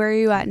about it. Where are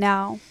you at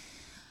now?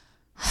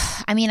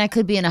 I mean, I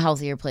could be in a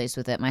healthier place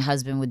with it. My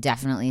husband would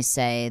definitely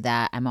say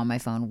that I'm on my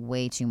phone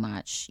way too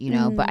much, you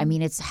know, but I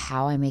mean, it's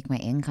how I make my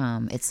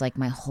income. It's like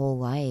my whole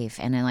life.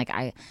 And then like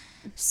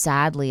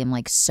sadly, I'm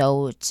like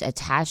so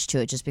attached to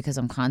it just because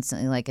I'm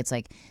constantly like, it's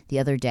like the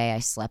other day I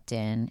slept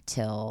in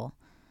till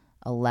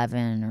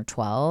 11 or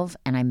 12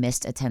 and I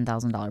missed a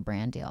 $10,000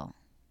 brand deal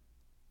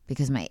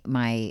because my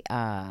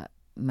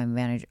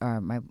manager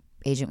or my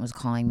agent was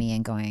calling me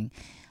and going,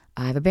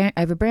 I have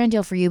a brand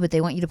deal for you, but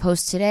they want you to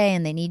post today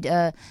and they need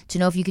to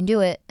know if you can do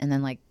it. And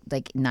then like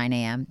 9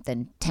 a.m.,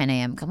 then 10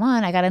 a.m. Come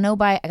on, I gotta know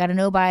by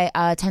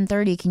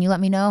 10:30. Can you let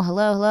me know?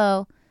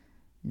 Hello.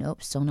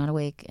 Nope, still not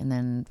awake. And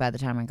then by the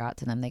time I got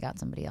to them, they got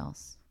somebody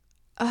else.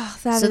 Oh,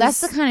 that's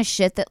the kind of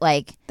shit that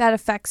like that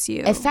affects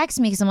you. Affects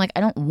me because I'm like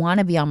I don't want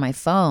to be on my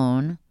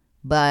phone.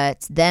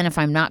 But then if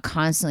I'm not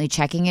constantly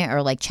checking it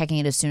or like checking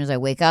it as soon as I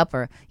wake up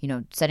or, you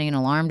know, setting an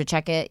alarm to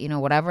check it, you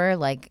know, whatever,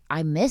 like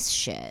I miss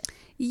shit.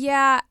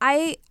 Yeah,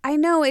 I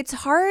know it's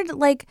hard,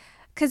 like,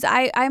 because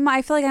I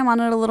feel like I'm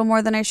on it a little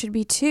more than I should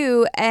be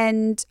too,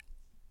 and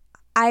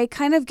I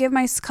kind of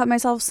cut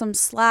myself some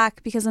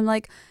slack because I'm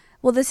like,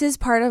 well, this is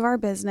part of our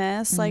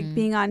business, like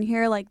being on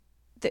here, like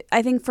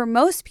I think for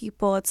most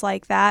people it's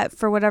like that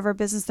for whatever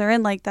business they're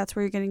in, like that's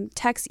where you're getting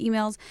texts,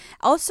 emails.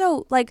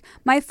 Also, like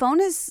my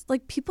phone is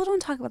like people don't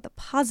talk about the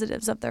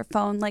positives of their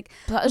phone. Like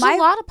there's a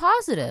lot of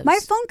positives. My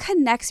phone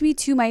connects me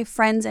to my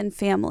friends and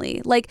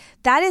family. Like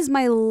that is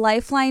my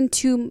lifeline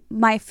to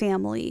my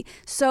family.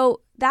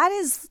 So that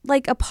is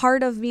like a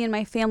part of me and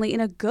my family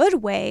in a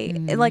good way,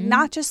 like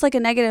not just like a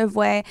negative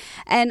way.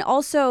 And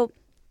also,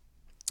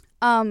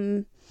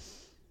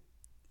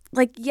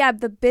 like, yeah,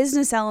 the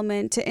business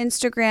element to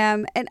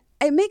Instagram. And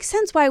it makes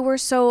sense why we're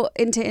so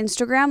into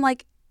Instagram.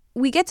 Like,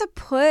 we get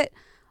to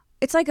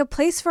it's like a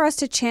place for us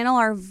to channel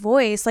our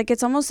voice. Like,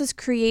 it's almost this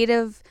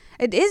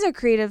it is a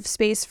creative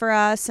space for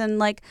us. And,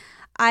 like,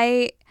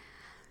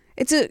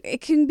 it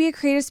can be a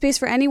creative space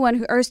for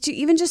anyone or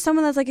even just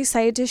someone that's, like,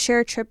 excited to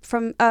share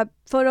a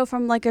photo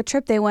from, like, a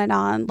trip they went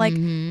on. Like,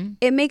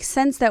 it makes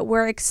sense that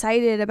we're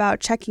excited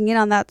about checking in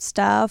on that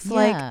stuff. Yeah.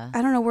 Like,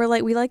 I don't know,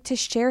 we like to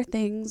share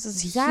things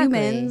as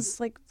humans.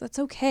 Like, that's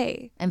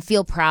okay. And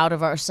feel proud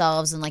of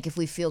ourselves. And, like, if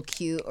we feel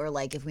cute or,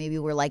 like, if maybe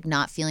we're, like,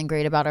 not feeling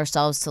great about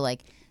ourselves to,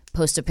 like,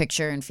 post a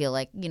picture and feel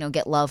like, you know,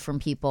 get love from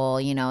people,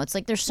 you know, it's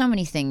like there's so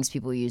many things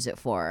people use it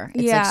for.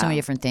 It's like so many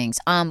different things.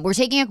 We're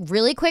taking a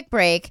really quick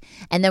break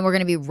and then we're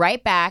going to be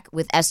right back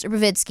with Esther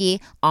Povitsky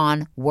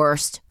on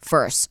Worst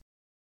First.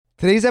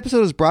 Today's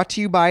episode is brought to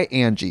you by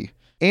Angie.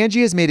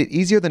 Angie has made it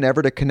easier than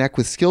ever to connect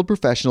with skilled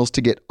professionals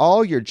to get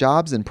all your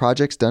jobs and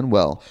projects done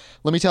well.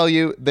 Let me tell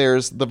you,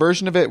 there's the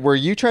version of it where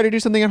you try to do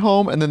something at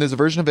home, and then there's a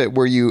version of it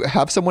where you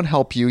have someone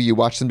help you, you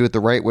watch them do it the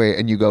right way,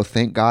 and you go,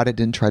 thank God I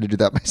didn't try to do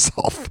that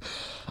myself.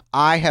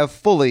 I have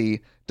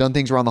fully done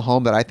things around the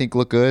home that I think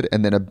look good,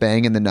 and then a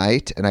bang in the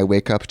night, and I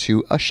wake up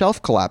to a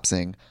shelf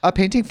collapsing, a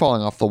painting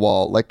falling off the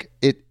wall. Like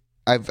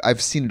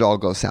I've seen it all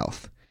go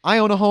south. I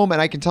own a home, and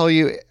I can tell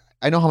you,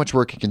 I know how much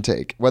work it can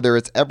take. Whether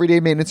it's everyday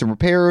maintenance and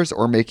repairs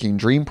or making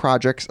dream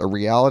projects a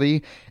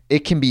reality, it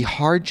can be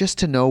hard just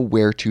to know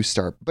where to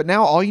start. But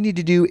now all you need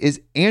to do is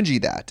Angie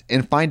that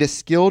and find a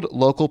skilled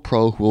local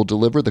pro who will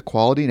deliver the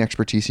quality and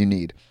expertise you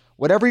need.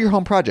 Whatever your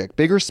home project,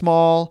 big or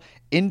small,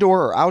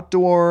 indoor or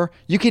outdoor,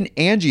 you can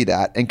Angie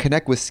that and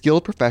connect with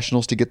skilled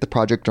professionals to get the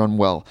project done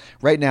well.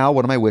 Right now,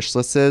 one of my wish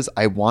lists is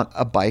I want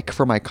a bike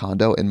for my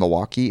condo in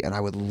Milwaukee, and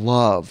I would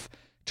love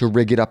to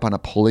rig it up on a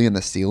pulley in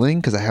the ceiling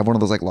because I have one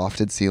of those like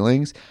lofted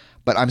ceilings,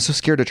 but I'm so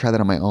scared to try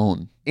that on my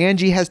own.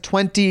 Angie has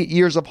 20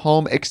 years of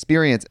home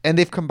experience, and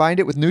they've combined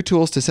it with new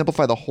tools to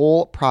simplify the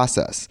whole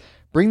process.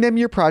 Bring them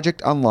your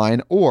project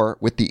online or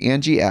with the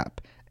Angie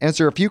app.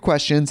 Answer a few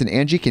questions and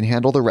Angie can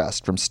handle the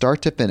rest from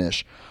start to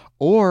finish,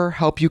 or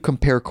help you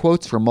compare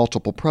quotes from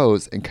multiple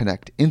pros and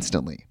connect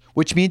instantly,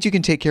 which means you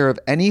can take care of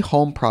any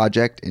home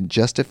project in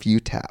just a few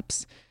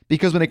taps.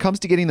 Because when it comes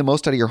to getting the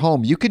most out of your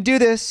home, you can do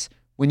this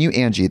when you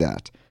Angie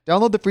that.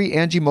 Download the free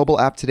Angie mobile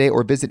app today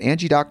or visit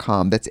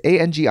Angie.com. That's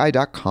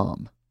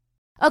ANGI.com.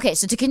 Okay,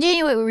 so to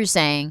continue what we were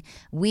saying,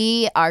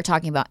 we are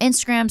talking about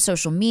Instagram,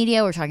 social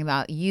media. We're talking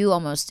about you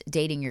almost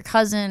dating your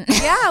cousin.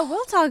 Yeah,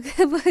 we'll talk.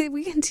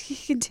 We can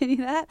continue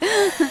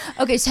that.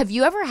 Okay, so have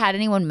you ever had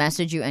anyone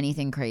message you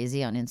anything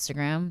crazy on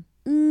Instagram?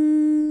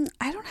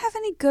 I don't have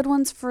any good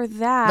ones for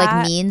that.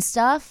 Like mean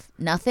stuff?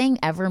 Nothing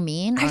ever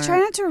mean? I try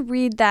not to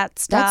read that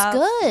stuff.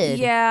 That's good.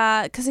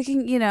 Yeah, because it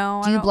can, you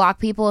know. Do you block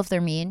people if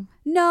they're mean?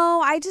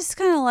 No, I just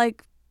kind of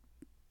like,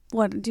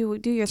 do your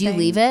thing. Do you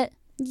leave it?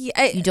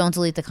 Yeah. You don't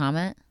delete the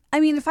comment? I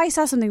mean, if I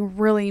saw something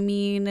really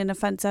mean and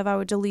offensive, I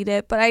would delete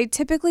it. But I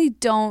typically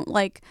don't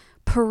like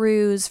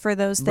peruse for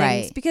those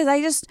things because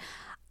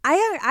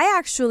I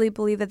actually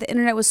believe that the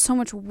internet was so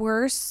much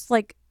worse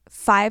like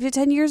 5 to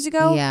 10 years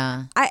ago.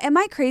 Yeah. Am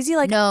I crazy?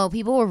 Like, no,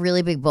 people were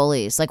really big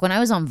bullies. Like when I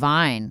was on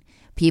Vine,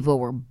 people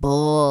were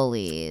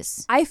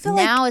bullies. I feel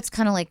now it's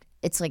kind of like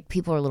it's like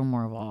people are a little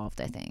more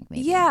evolved, I think.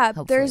 Maybe, yeah,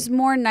 hopefully. there's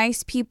more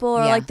nice people,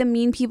 or like the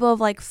mean people have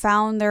like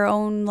found their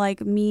own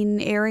like mean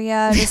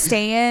area to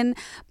stay in.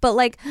 But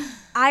like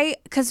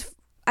because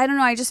I don't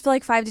know, I just feel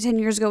like 5 to 10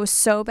 years ago was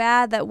so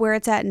bad that where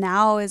it's at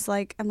now is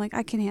like, I'm like,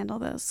 I can handle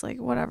this. Like,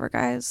 whatever,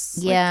 guys.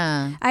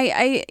 Yeah. Like,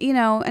 I you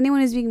know,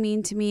 anyone who's being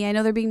mean to me, I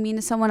know they're being mean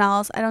to someone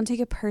else. I don't take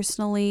it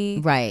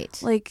personally. Right.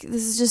 Like,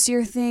 this is just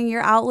your thing,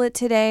 your outlet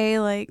today.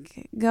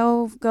 Like,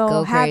 go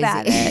have crazy.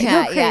 at it.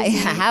 Yeah.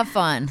 Have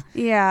fun.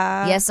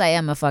 Yeah. Yes, I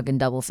am a fucking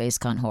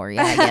double-faced cunt whore.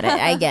 Yeah,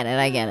 I get it.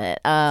 Like,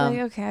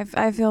 okay,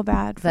 I feel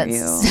bad for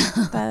you.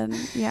 Then,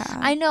 yeah.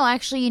 I know.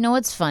 Actually, you know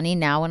what's funny?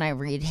 Now when I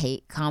read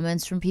hate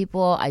comments from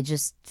people, I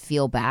just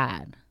feel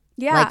bad.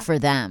 Yeah. Like for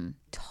them.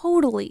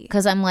 Totally.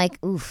 Because I'm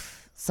like,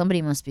 oof,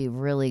 somebody must be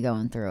really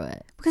going through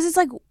it. Because it's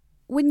like,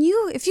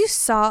 if you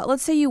saw,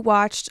 let's say you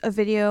watched a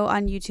video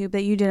on YouTube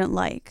that you didn't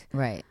like.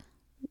 Right.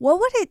 What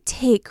would it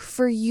take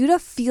for you to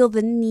feel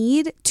the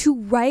need to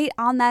write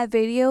on that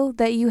video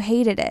that you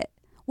hated it?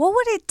 What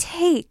would it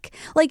take?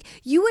 Like,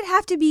 you would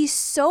have to be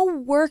so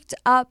worked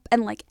up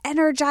and like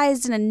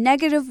energized in a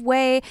negative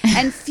way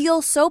and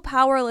feel so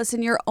powerless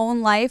in your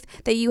own life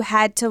that you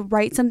had to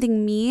write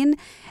something mean.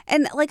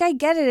 And like, I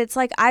get it. It's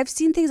like, I've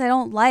seen things I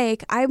don't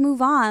like. I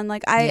move on.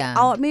 Like,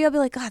 I'll be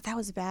like, God, that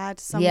was bad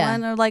to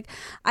someone. Or like,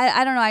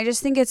 I don't know. I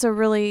just think it's a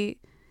really...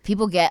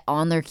 People get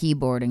on their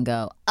keyboard and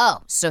go,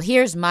 oh, so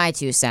here's my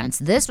 2 cents.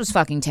 This was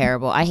fucking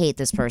terrible. I hate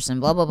this person.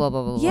 Blah, blah, blah,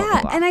 blah, blah, yeah,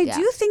 blah, blah. And I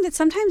do think that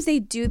sometimes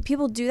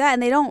people do that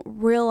and they don't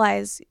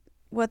realize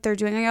what they're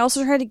doing. I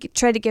also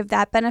try to give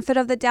that benefit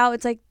of the doubt.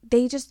 It's like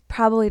they just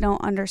probably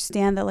don't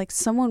understand that like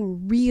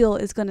someone real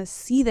is going to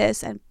see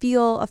this and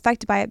feel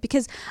affected by it.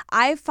 Because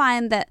I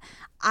find that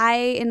I,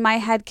 in my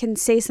head, can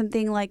say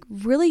something like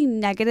really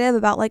negative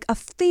about like a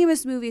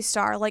famous movie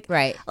star. Like,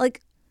 right.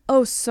 Like,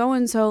 oh,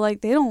 so-and-so,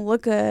 like, they don't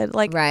look good.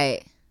 Like,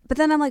 right. But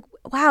then I'm like,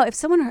 wow,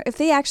 if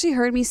they actually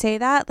heard me say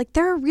that, like,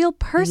 they're a real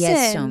person.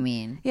 Yeah, it's so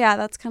mean. Yeah,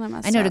 that's kind of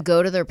messed up. I know, to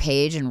go to their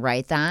page and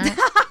write that.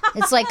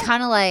 It's like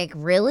kind of like,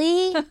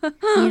 really?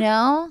 You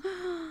know?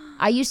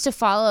 I used to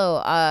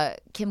follow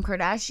Kim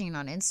Kardashian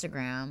on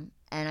Instagram.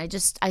 And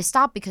I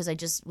stopped because I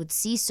just would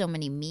see so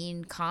many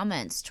mean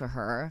comments to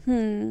her.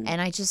 And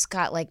I just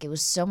got like, it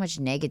was so much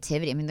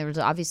negativity. I mean, there was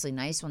obviously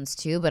nice ones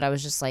too, but I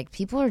was just like,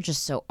 people are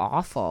just so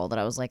awful that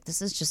I was like, this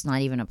is just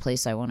not even a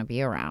place I want to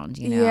be around,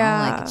 you know?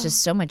 Yeah. Like, it's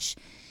just so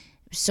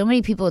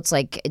many people, it's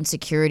like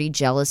insecurity,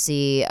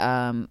 jealousy,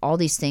 all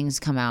these things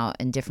come out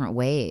in different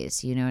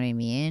ways. You know what I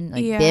mean?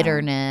 Like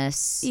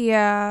bitterness.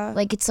 Yeah.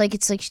 Like, it's like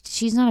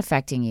she's not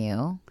affecting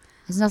you.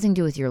 Has nothing to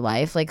do with your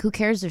life. Like, who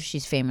cares if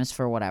she's famous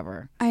for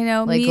whatever? I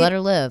know. Like, let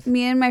her live.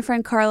 Me and my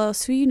friend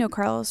Carlos, who you know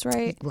Carlos,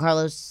 right?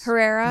 Carlos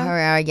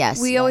Herrera,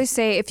 yes. We always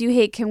say, if you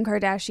hate Kim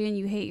Kardashian,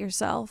 you hate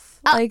yourself.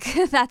 Like,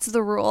 that's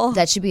the rule.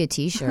 That should be a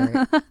t-shirt.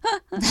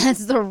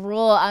 That's the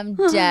rule. I'm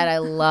dead. I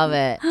love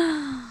it.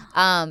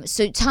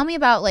 So tell me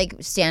about, like,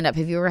 stand-up.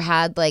 Have you ever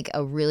had, like,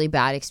 a really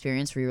bad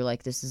experience where you were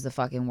like, this is the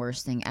fucking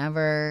worst thing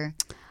ever?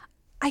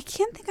 I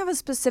can't think of a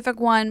specific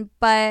one,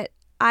 but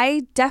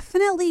I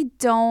definitely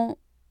don't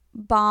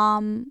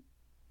bomb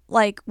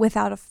like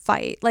without a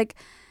fight. Like,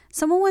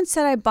 someone once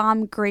said I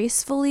bomb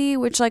gracefully,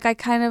 which like I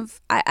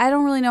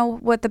don't really know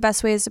what the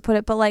best way is to put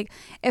it, but like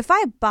if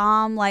I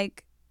bomb,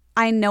 like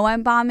I know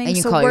I'm bombing, and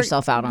you call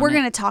yourself out on it. We're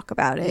gonna talk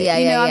about it. Yeah,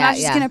 I'm not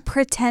just gonna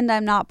pretend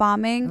I'm not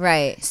bombing.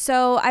 Right.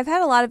 So I've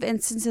had a lot of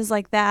instances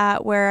like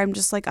that where I'm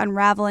just like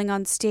unraveling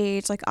on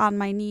stage, like on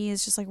my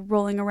knees, just like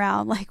rolling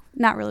around, like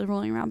not really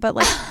rolling around, but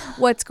like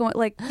what's going,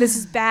 like this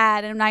is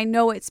bad and I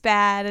know it's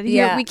bad and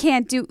here we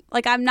can't do,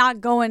 like I'm not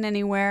going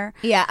anywhere.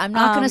 Yeah, I'm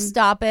not gonna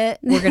stop it.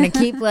 We're gonna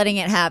keep letting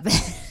it happen.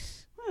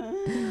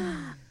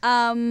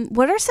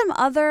 What are some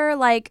other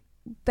like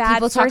bad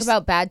people talk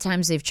about bad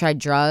times they've tried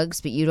drugs,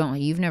 but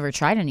you've never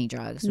tried any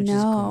drugs, which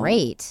is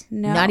great.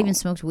 No, not even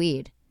smoked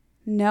weed.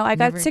 No, I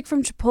got sick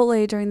from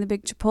Chipotle during the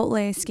big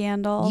Chipotle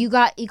scandal. You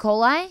got E.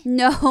 coli?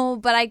 No,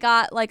 but I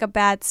got like a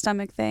bad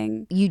stomach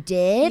thing. You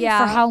did? Yeah.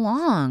 For how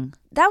long?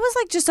 That was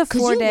like just a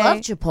 4-day. Because you love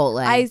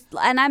Chipotle.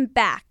 I'm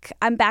back.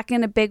 I'm back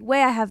in a big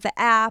way. I have the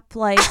app.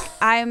 Like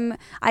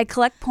I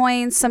collect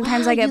points.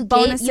 Sometimes I get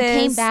bonuses. You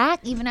came back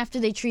even after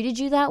they treated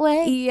you that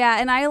way? Yeah,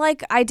 and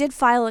I did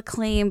file a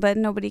claim, but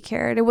nobody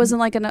cared. It wasn't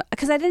like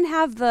because I didn't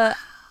have the.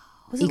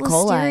 Was it E.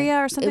 coli.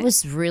 Listeria or something? It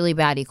was really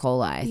bad E.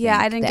 coli. I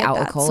didn't get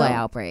that. E. coli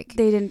outbreak.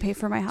 They didn't pay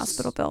for my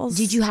hospital bills.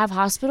 Did you have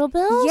hospital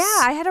bills?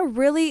 Yeah, I had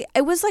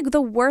it was like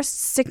the worst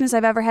sickness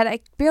I've ever had. I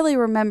barely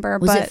remember.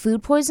 Was it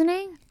food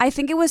poisoning? I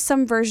think it was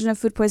some version of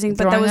food poisoning,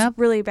 but that was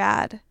really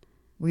bad.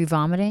 Were you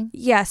vomiting?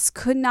 Yes,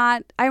 could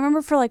not. I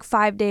remember for like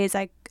 5 days,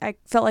 I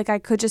felt like I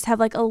could just have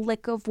like a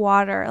lick of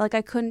water. Like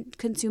I couldn't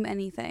consume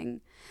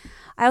anything.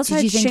 I also Did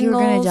had you think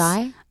shingles. you were gonna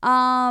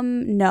die?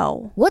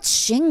 No. What's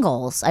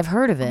shingles? I've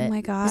heard of it. Oh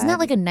my God. Isn't that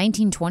like a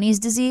 1920s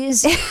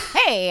disease?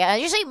 Hey,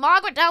 you see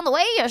Margaret down the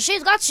way?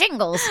 She's got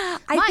shingles.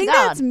 I think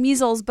that's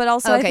measles, but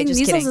also I Okay, think just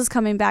measles kidding. is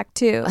coming back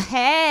too.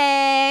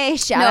 Hey,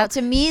 shout out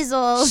to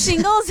measles.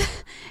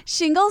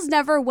 Shingles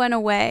never went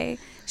away.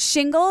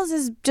 Shingles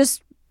is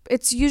just,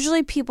 it's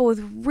usually people with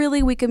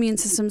really weak immune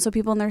systems, so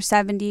people in their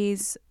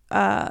 70s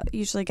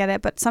usually get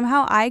it, but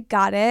somehow I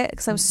got it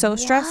because I was so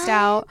stressed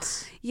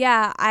out.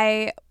 Yeah,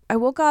 I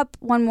woke up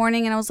one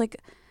morning and I was like,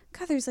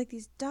 God, there's like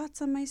these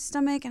dots on my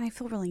stomach and I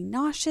feel really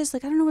nauseous.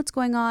 Like, I don't know what's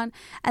going on.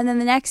 And then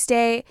the next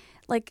day,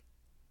 like,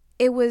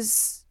 it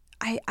was,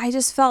 I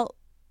just felt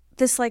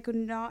this like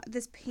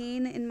this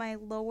pain in my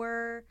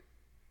lower,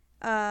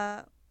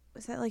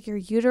 is that like your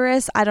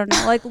uterus? I don't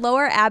know, like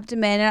lower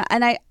abdomen.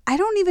 And I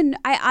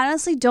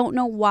honestly don't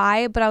know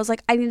why, but I was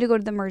like, I need to go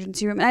to the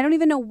emergency room. And I don't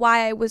even know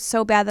why I was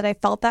so bad that I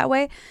felt that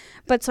way.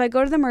 But so I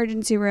go to the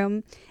emergency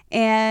room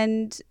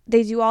and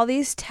they do all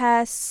these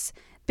tests.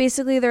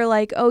 Basically, they're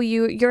like, oh,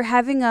 you're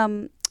having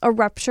a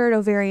ruptured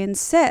ovarian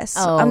cyst.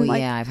 Oh, I'm like,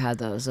 yeah, I've had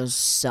those. Those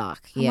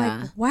suck. I'm Yeah.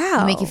 like, wow.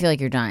 They make you feel like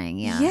you're dying.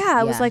 Yeah. Yeah,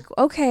 I was like,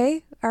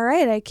 okay, all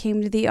right. I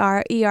came to the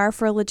ER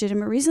for a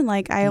legitimate reason.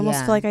 Like, I almost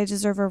feel like I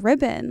deserve a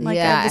ribbon. Like,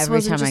 this every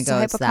wasn't time just I go,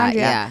 a it's that.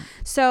 hypochondria. Yeah.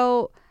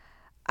 So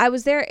I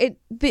was there.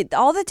 But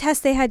all the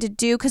tests they had to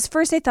do, because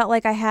first they thought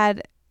I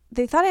had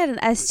an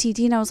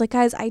STD, and I was like,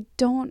 guys, I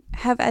don't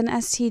have an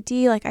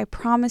STD. Like, I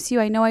promise you,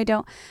 I know I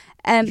don't.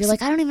 And you're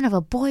like, I don't even have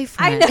a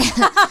boyfriend.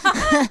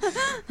 I know.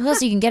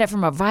 Unless you can get it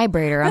from a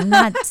vibrator.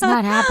 It's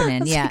not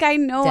happening. It's Yeah. like, I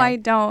know I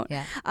don't.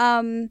 Yeah.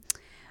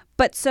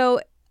 But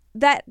so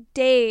that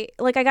day,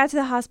 like, I got to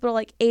the hospital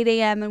like 8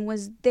 a.m. and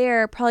was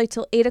there probably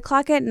till 8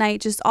 o'clock at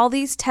night. Just all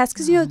these tests,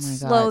 because it's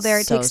slow there.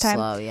 It takes time.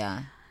 Slow,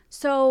 yeah.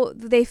 So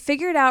they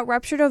figured out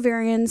ruptured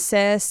ovarian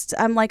cyst.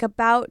 I'm like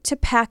about to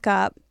pack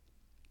up.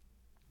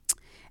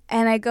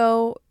 And I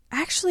go,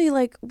 actually,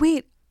 like,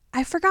 wait,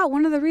 I forgot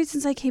one of the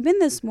reasons I came in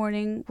this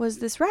morning was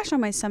this rash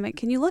on my stomach.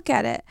 Can you look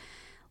at it?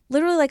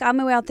 Literally, like, on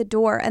my way out the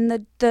door. And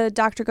the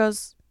doctor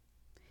goes,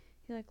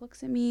 he like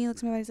looks at me,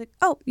 looks at my body. He's like,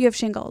 oh, you have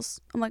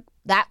shingles. I'm like,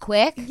 that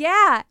quick?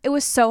 Yeah. It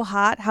was so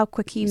hot how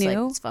quick he He's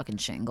knew. like, it's fucking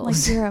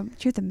shingles.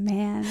 Like, you're the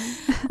man.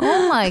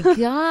 Oh my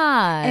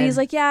God. And he's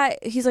like, yeah.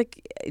 He's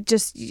like,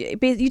 just,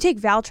 you take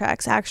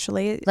Valtrex,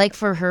 actually. Like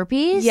for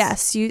herpes?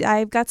 Yes.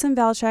 I've got some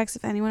Valtrex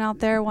if anyone out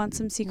there wants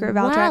some secret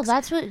Valtrex. Wow,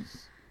 that's what.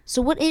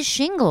 So what is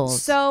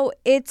shingles? So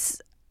it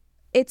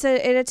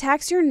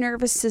attacks your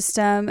nervous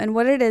system, and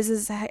what it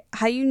is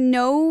how you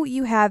know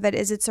you have it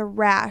is it's a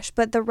rash,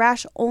 but the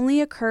rash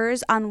only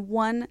occurs on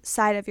one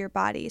side of your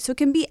body. So it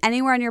can be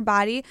anywhere on your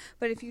body,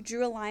 but if you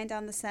drew a line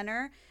down the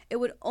center, it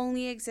would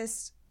only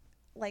exist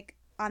like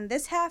on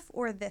this half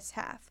or this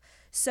half.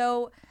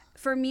 So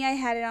for me, I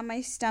had it on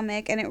my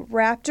stomach, and it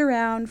wrapped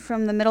around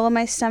from the middle of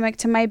my stomach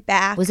to my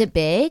back. Was it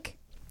big?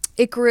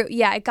 It grew.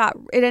 Yeah,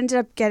 it ended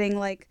up getting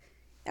like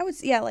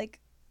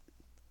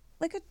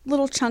a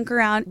little chunk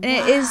around. And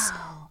it is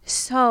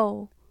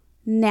so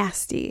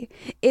nasty.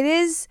 It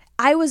is.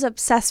 I was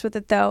obsessed with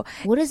it though.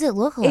 What does it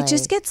look like? It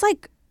just gets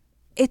like,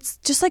 it's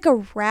just like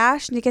a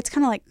rash, and it gets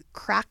kind of like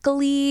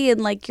crackly,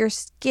 and like your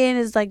skin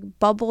is like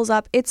bubbles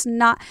up. It's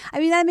not, I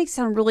mean, that makes it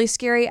sound really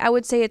scary. I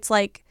would say it's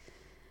like,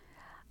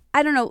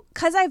 I don't know,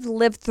 because I've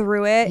lived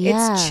through it.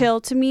 Yeah. It's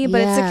chill to me,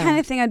 but it's the kind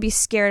of thing I'd be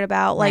scared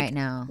about. Like right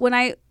now.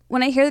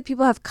 When I hear that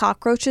people have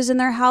cockroaches in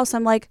their house,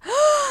 I'm like,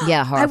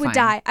 yeah,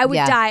 horrifying. I would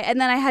die. And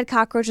then I had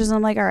cockroaches, and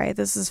I'm like, all right,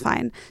 this is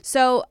fine.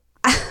 So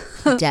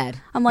dead.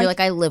 I'm like, you're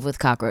like, I live with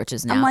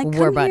cockroaches now. I'm like,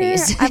 we're come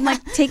buddies. here. I'm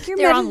like, take your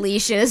They're medicine. on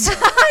leashes.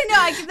 I know.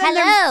 I give them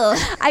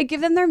Hello. I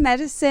give them their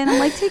medicine. I'm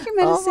like, take your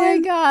medicine. Oh my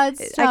God.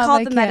 I call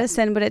it the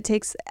medicine, but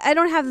I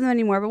don't have them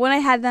anymore. But when I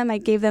had them, I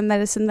gave them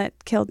medicine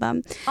that killed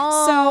them.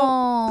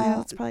 Oh. So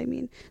that's probably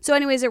mean. So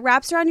anyways, it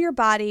wraps around your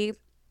body.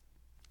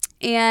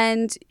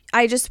 And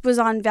I just was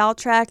on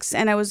Valtrex,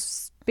 and I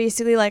was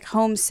basically like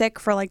homesick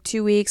for like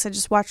 2 weeks. I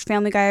just watched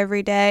Family Guy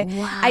every day.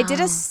 Wow. I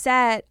did a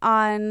set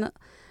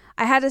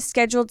I had a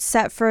scheduled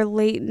set for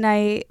late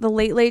night, the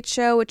Late Late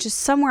Show, which is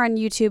somewhere on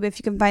YouTube if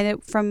you can find it.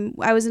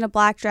 I was in a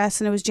black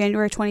dress, and it was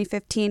January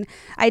 2015.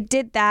 I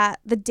did that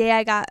the day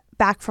I got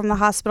back from the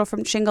hospital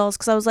from shingles,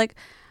 because I was like,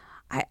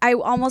 I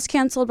almost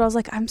canceled, but I was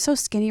like, I'm so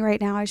skinny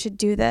right now. I should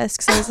do this.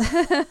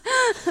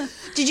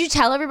 Did you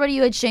tell everybody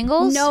you had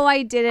shingles? No,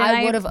 I didn't.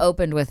 I would have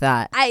opened with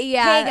that.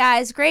 Yeah. Hey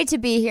guys, great to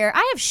be here.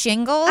 I have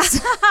shingles.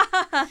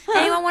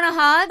 Anyone want a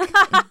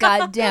hug?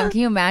 God damn, can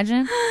you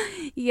imagine?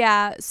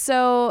 Yeah.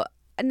 So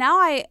now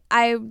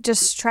I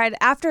just tried.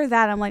 After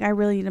that, I'm like, I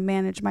really need to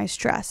manage my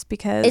stress,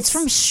 because it's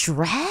from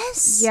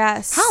stress.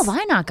 Yes. How have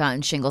I not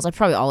gotten shingles? I'm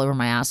probably all over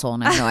my asshole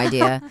and I have no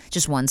idea.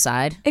 Just one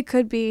side. It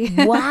could be.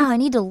 Wow, I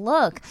need to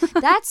look.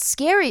 That's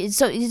scary.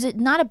 So is it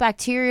not a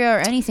bacteria or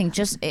anything?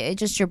 Just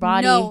your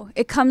body? No,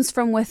 it comes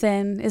from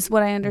within, is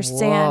what I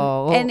understand.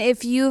 Whoa. And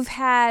if you've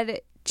had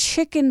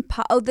chicken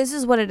pox, this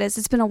is what it is.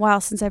 It's been a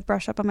while since I've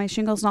brushed up on my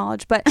shingles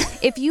knowledge, but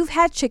if you've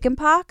had chicken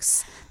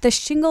pox, the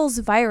shingles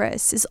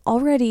virus is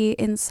already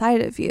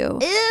inside of you.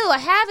 Ew, I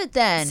have it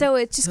then. So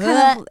it's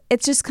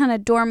just kind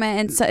of dormant,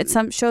 and so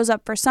it shows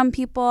up for some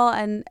people,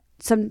 and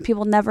some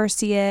people never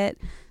see it,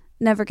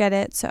 never get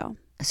it. So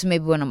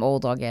maybe when I'm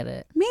old, I'll get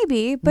it.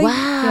 Maybe, but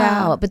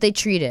wow, but they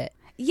treat it.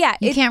 Yeah,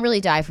 you can't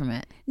really die from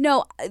it.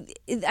 No,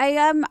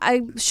 I'm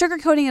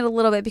sugarcoating it a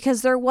little bit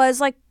because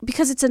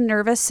because it's a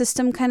nervous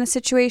system kind of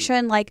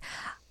situation. Like,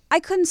 I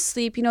couldn't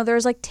sleep. There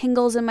was like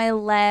tingles in my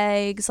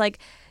legs. Like,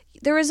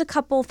 there was a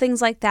couple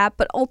things like that,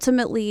 but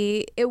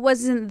ultimately it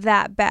wasn't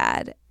that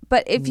bad.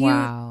 But if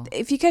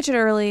you catch it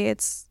early,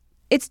 it's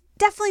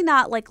definitely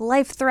not like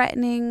life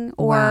threatening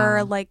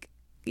or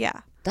yeah.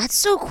 That's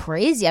so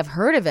crazy. I've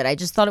heard of it. I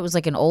just thought it was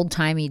like an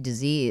old-timey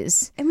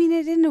disease. I mean,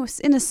 it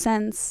in a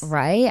sense.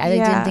 Right? I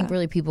didn't think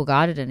really people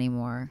got it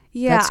anymore.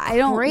 Yeah, That's I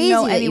don't crazy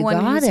know that anyone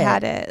you got who's it.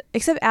 had it.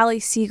 Except Allie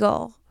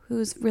Siegel,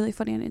 who's really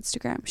funny on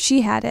Instagram.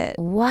 She had it.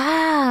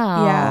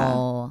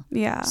 Wow.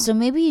 Yeah. So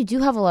maybe you do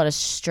have a lot of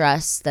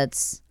stress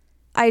that's...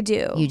 I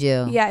do. You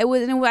do? Yeah, it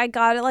was. And I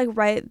got it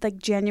right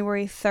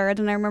January 3rd.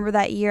 And I remember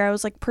that year I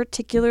was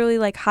particularly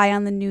high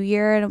on the new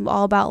year. And I'm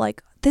all about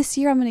this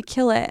year I'm going to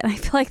kill it. And I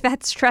feel like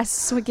that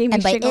stress is what gave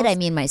me shingles. And by shingles. it, I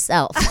mean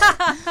myself.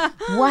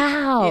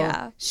 Wow.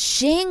 Yeah.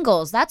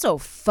 Shingles. That's a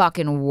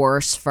fucking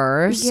worse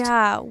first.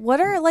 Yeah. What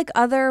are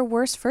other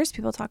worse first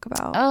people talk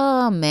about?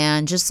 Oh,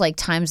 man. Just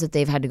times that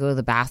they've had to go to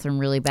the bathroom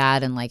really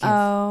bad and let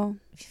a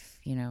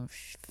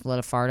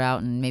fart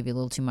out and maybe a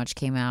little too much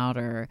came out,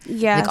 or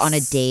on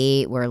a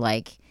date where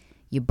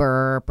you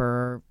burp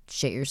or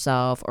shit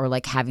yourself, or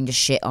having to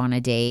shit on a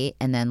date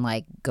and then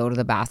go to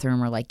the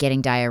bathroom, or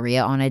getting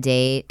diarrhea on a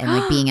date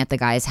and being at the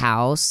guy's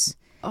house.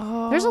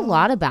 There's a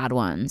lot of bad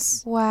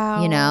ones.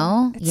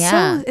 Wow.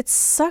 Yeah. It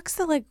sucks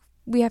that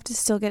we have to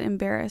still get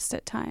embarrassed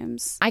at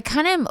times. I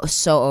kind of am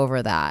so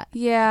over that.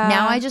 Yeah.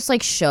 Now I just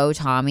show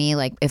Tommy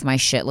if my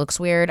shit looks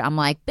weird, I'm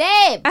like,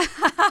 babe,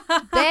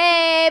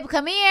 babe,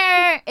 come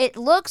here. It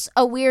looks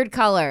a weird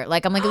color.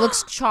 I'm it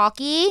looks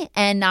chalky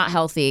and not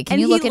healthy. Can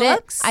you look at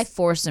it? I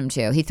force him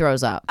to. He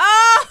throws up.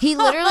 Oh! He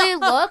literally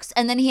looks,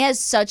 and then he has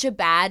such a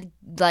bad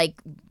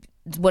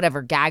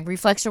whatever gag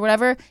reflex or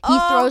whatever. He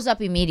throws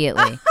up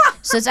immediately.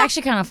 So it's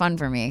actually kind of fun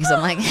for me because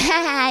I'm like,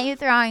 you're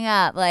throwing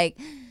up.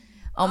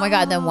 Oh my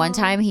God. Then one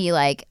time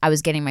I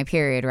was getting my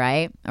period,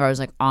 right? Or I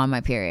was on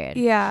my period.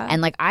 Yeah.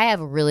 And I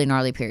have really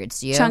gnarly periods.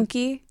 Do you?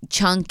 Chunky.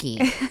 Chunky,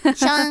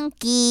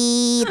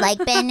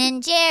 like Ben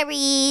and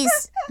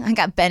Jerry's. I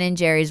got Ben and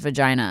Jerry's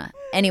vagina.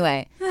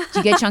 Anyway, do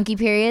you get chunky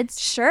periods?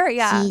 Sure,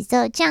 yeah. She's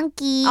so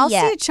chunky. I'll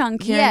see a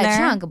chunk here and there.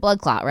 Yeah, chunk, a blood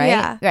clot, right?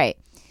 Yeah. Right.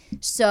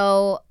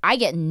 So I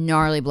get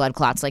gnarly blood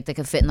clots they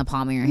could fit in the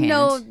palm of your hand.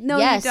 No,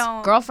 yes, you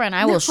don't. Girlfriend,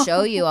 I will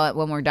show you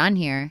when we're done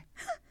here.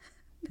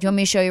 Do you want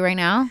me to show you right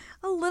now?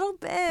 A little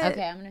bit.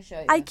 Okay, I'm going to show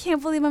you. I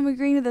can't believe I'm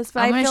agreeing to this,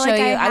 but I'm I feel show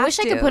you. I wish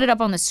I could put it up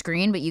on the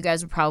screen, but you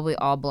guys would probably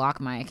all block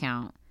my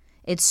account.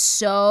 It's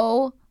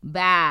so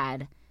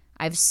bad.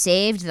 I've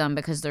saved them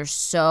because they're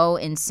so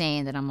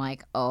insane that I'm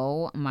like,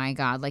 oh my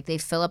God. They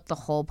fill up the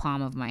whole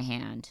palm of my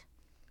hand.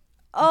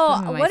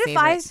 Oh, what if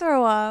I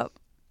throw up?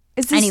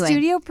 Is the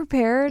studio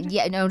prepared?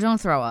 Yeah, no,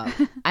 don't throw up.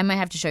 I might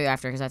have to show you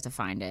after because I have to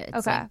find it.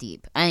 It's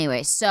deep.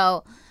 Anyway,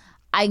 so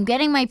I'm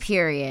getting my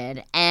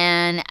period,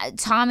 and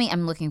Tommy,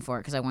 I'm looking for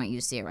it because I want you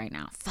to see it right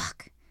now.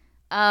 Fuck.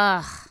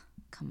 Ugh.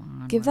 Come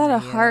on. Give that a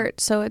heart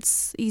so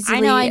it's easily I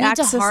know, I need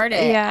to heart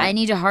it. Yeah. I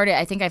need to heart it.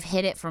 I think I've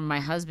hid it from my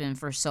husband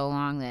for so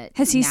long that...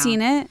 Has he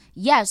seen it?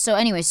 Yeah, so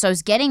anyway, so I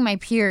was getting my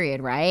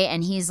period, right?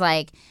 And he's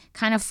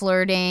kind of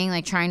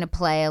flirting, trying to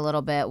play a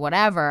little bit,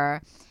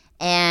 whatever.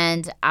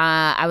 And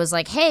I was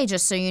like, hey,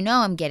 just so you know,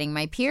 I'm getting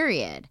my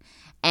period.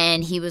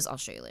 And he was, I'll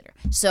show you later.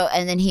 So,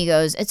 and then he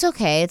goes, it's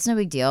okay. It's no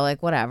big deal.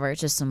 Whatever.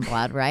 It's just some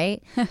blood,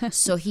 right?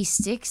 So he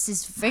sticks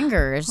his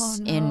fingers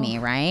in me,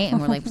 right?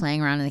 And we're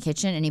playing around in the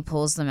kitchen, and he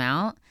pulls them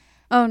out.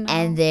 Oh, no.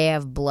 And they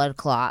have blood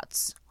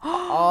clots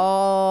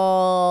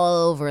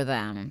all over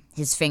them.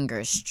 His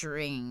fingers,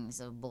 strings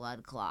of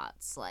blood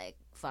clots,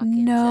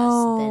 fucking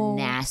just the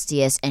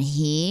nastiest. And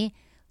he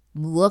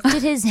looked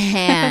at his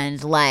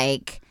hand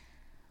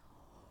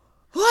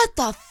what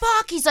the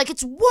fuck? He's like,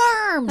 it's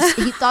worms.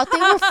 He thought they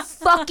were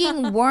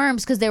fucking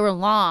worms because they were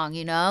long,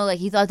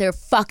 he thought they were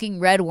fucking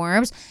red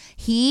worms.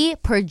 He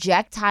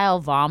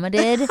projectile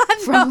vomited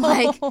from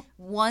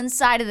one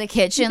side of the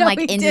kitchen,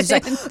 into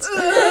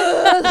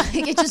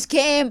it just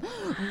came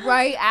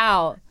right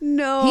out.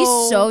 No.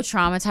 He's so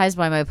traumatized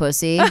by my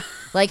pussy.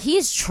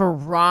 He's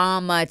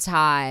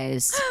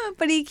traumatized.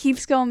 But he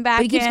keeps going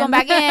back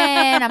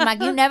in. I'm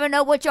like, you never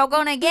know what you're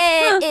going to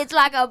get. It's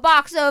like a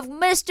box of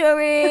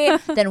mystery.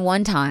 Then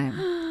one time,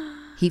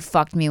 he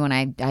fucked me when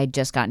I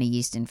just gotten a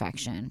yeast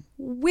infection.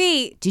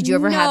 Wait. Did you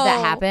ever have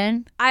that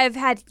happen? I've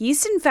had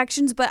yeast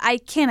infections, but I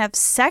can't have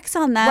sex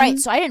on them. Right.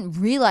 So I didn't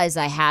realize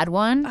I had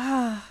one.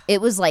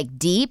 It was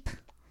deep,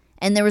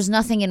 and there was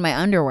nothing in my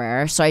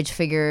underwear. So I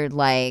figured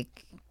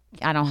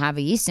I don't have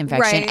a yeast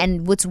infection. Right.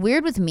 And what's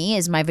weird with me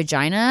is my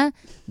vagina,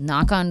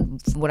 knock on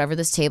whatever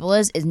this table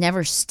is, it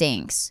never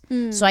stinks.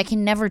 So I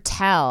can never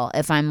tell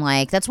if I'm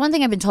like, that's one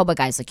thing I've been told by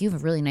guys, like, you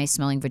have a really nice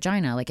smelling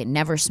vagina. Like, it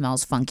never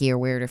smells funky or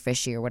weird or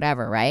fishy or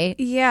whatever, right?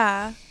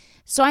 Yeah.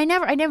 So I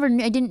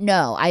didn't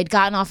know. I'd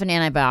gotten off an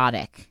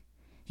antibiotic.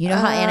 You know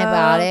how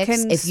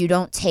antibiotics, if you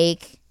don't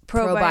take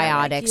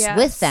probiotics yes.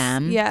 with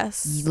them,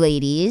 yes,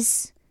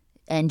 ladies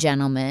and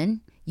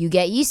gentlemen, you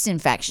get yeast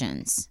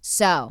infections.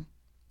 So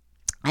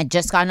I'd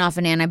just gotten off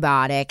an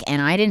antibiotic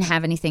and I didn't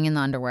have anything in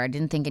the underwear. I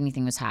didn't think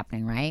anything was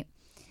happening, right?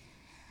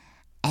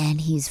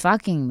 And he's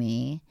fucking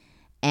me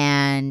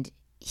and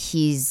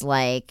he's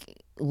like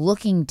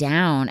looking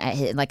down at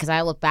his, like, because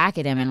I look back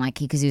at him and like,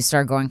 because he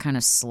started going kind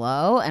of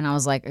slow and I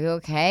was like, are you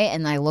okay?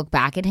 And I look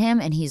back at him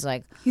and he's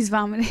like, he's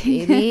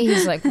vomiting. Baby,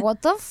 he's like,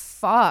 what the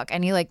fuck?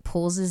 And he like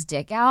pulls his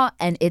dick out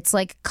and it's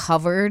like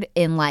covered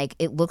in like,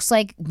 it looks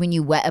like when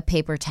you wet a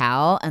paper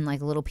towel and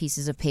like little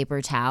pieces of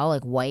paper towel,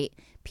 like white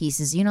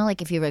pieces, you know,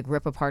 like if you like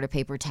rip apart a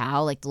paper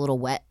towel, like the little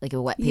wet, like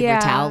a wet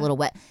paper towel, little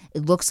wet,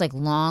 it looks like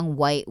long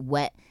white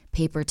wet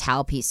paper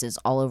towel pieces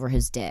all over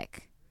his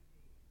dick.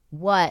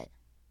 What?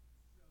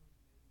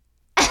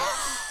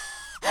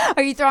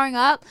 Are you throwing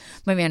up?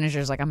 My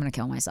manager's like, I'm gonna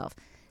kill myself.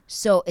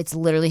 So it's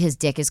literally his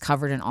dick is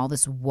covered in all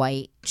this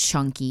white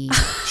chunky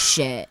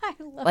shit. I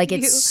love like you.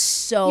 it's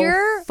so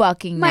You're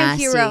fucking my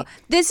nasty. hero.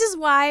 This is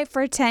why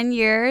for 10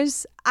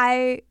 years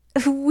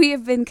we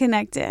have been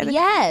connected.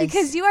 Yes.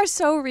 Because you are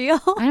so real.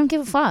 I don't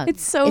give a fuck.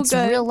 It's so it's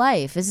good. real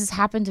life. This has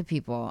happened to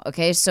people.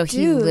 Okay, so he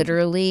Dude.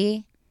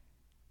 literally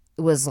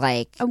was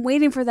like, I'm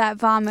waiting for that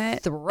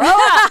vomit. throw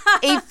up.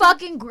 He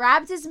fucking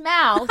grabbed his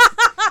mouth.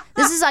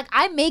 This is like,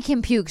 I make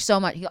him puke so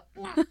much.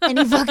 And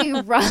he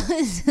fucking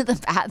runs to the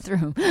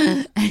bathroom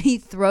and he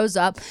throws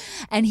up.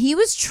 And he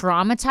was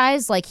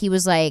traumatized. Like, he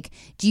was like,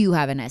 do you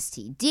have an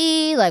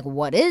STD? Like,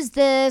 what is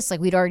this?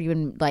 Like, we'd already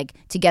been like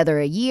together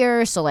a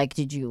year. So like,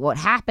 what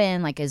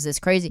happened? Like, is this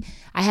crazy?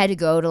 I had to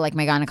go to like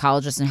my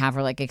gynecologist and have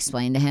her like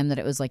explain to him that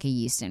it was like a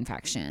yeast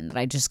infection, that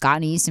I just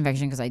got a yeast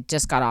infection because I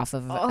just got off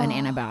of an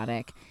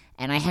antibiotic.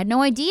 And I had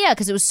no idea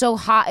because it was so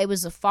hot. It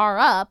was far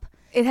up.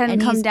 It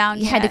hadn't come down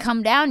yet. He had to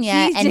come down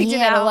yet. And he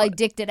had to like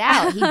dicked it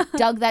out. He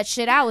dug that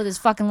shit out with his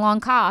fucking long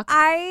cock.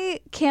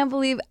 I can't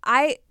believe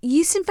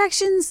yeast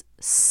infections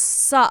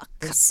suck.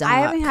 They suck. I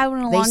haven't had one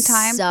in a long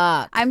time.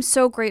 Suck. I'm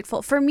so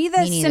grateful. For me, the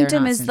Me neither,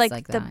 symptom not is since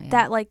like that,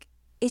 that like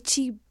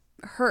itchy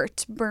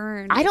hurt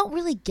burn. I don't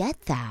really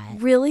get that.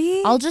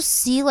 Really? I'll just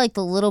see like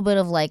the little bit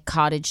of like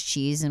cottage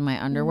cheese in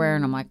my underwear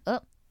and I'm like, oh,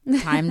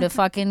 time to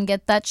fucking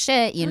get that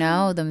shit, you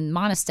know, the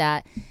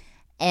monostat.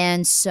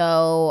 And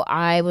so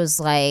I was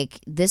like,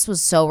 this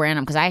was so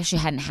random because I actually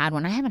hadn't had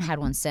one. I haven't had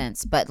one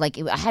since, but like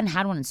I hadn't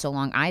had one in so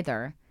long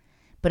either.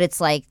 But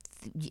it's like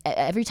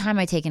every time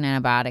I take an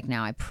antibiotic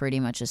now, I pretty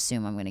much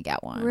assume I'm going to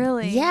get one.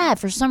 Really? Yeah,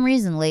 for some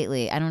reason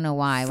lately. I don't know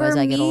why. For as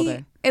I get me,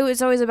 older. It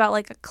was always about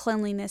like a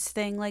cleanliness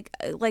thing. Like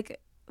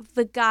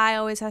the guy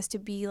always has to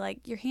be like,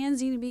 your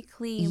hands need to be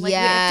clean. Like you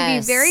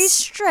have to be very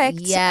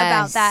strict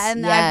about that.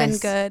 And I've been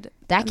good.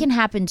 That can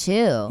happen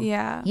too.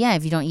 Yeah. Yeah,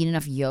 if you don't eat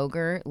enough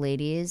yogurt,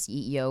 ladies,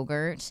 eat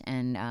yogurt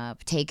and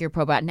take your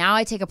probiotic. Now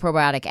I take a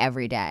probiotic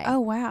every day.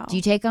 Oh, wow. Do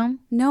you take them?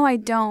 No, I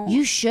don't.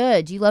 You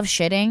should. Do you love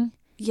shitting?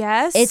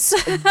 Yes. It's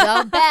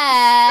the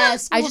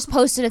best. I just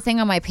posted a thing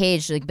on my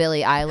page, like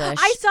Billie Eilish.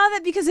 I saw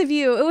that because of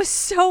you. It was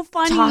so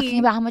funny. Talking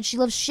about how much she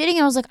loves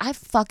shitting. I was like, I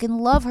fucking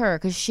love her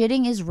because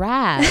shitting is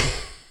rad.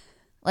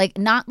 Like,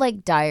 not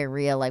like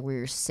diarrhea, like where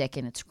you're sick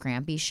and it's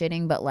crampy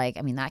shitting, but like,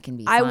 I mean, that can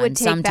be fun I would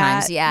take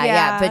sometimes. that.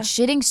 Yeah. But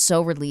shitting's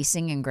so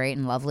releasing and great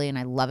and lovely, and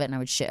I love it, and I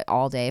would shit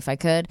all day if I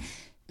could.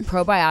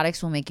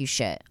 Probiotics will make you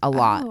shit a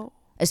lot. Oh.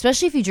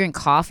 Especially if you drink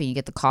coffee, you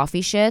get the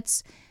coffee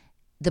shits.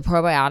 The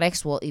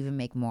probiotics will even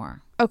make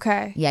more.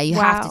 Okay. Yeah, you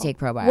have to take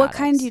probiotics. What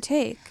kind do you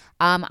take?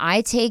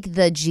 I take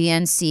the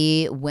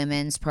GNC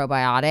women's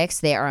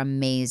probiotics. They are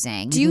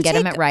amazing. You can get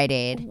them at Rite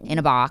Aid in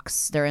a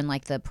box. They're in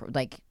like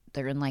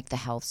they're in like the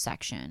health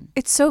section.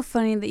 It's so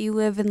funny that you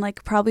live in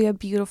like probably a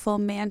beautiful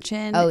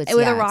mansion with it's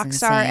a rock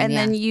star, insane, and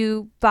then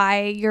you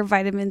buy your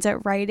vitamins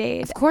at Rite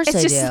Aid. Of course it's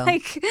I just do.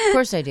 Like, of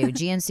course I do.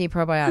 GNC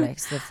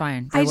probiotics. They're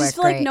fine. They I just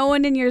feel work like no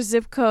one in your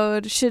zip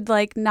code should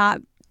like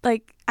not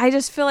like. I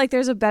just feel like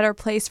there's a better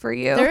place for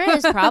you. There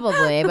is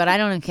probably, but I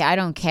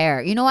don't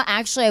care. You know what?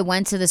 Actually, I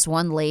went to this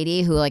one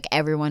lady who like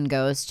everyone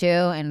goes to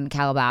in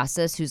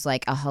Calabasas, who's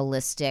like a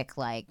holistic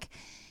like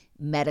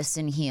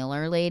medicine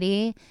healer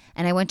lady,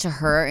 and I went to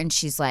her and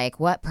she's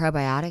like, what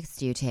probiotics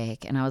do you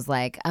take? And I was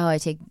like, oh, I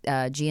take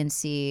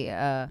GNC,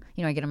 I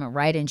get them at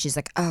Rite Aid. And she's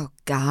like, oh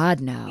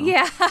God, no.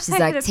 Yeah. She's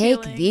like,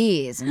 take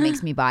these, and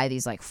makes me buy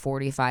these like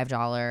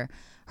 $45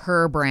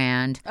 her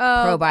brand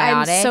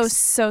probiotics. I'm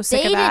so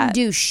sick they of that. didn't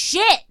do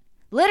shit.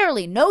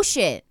 Literally no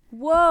shit.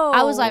 Whoa.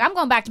 I was like, I'm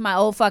going back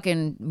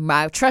to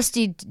my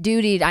trusty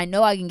duty. I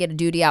know I can get a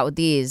duty out with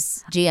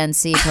these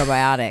GNC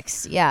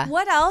probiotics. Yeah.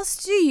 What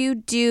else do you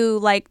do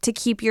like to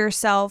keep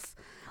yourself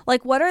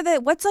like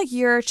what's like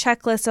your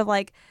checklist of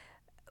like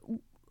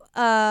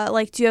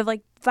do you have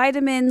like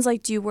vitamins?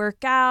 Like do you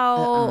work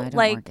out? I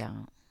don't work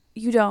out.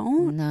 You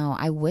don't? No,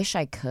 I wish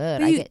I could.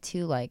 But I get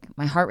too like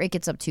my heart rate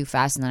gets up too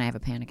fast and then I have a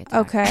panic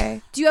attack.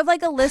 Okay. Do you have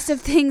like a list of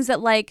things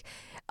that like,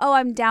 oh,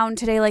 I'm down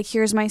today, like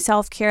here's my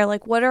self-care?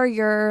 Like what are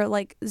your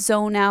like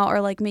zone out or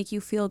like make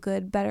you feel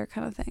good, better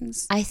kind of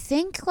things? I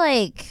think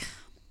like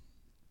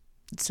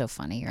it's so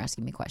funny you're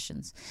asking me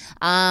questions.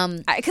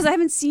 Because I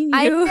haven't seen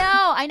you.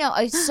 I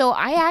know. So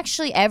I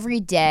actually every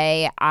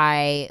day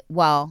I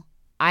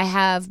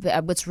have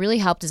what's really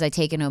helped is I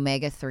take an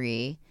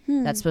omega-3.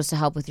 That's supposed to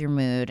help with your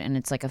mood, and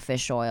it's like a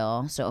fish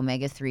oil. So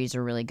omega-3s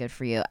are really good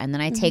for you. And then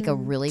I take a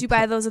really... Do you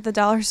buy those at the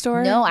dollar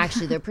store? No,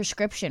 actually, they're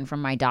prescription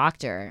from my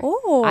doctor.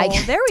 Oh,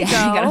 there we go.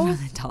 I got them at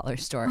the dollar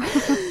store.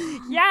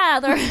 Yeah,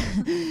 they're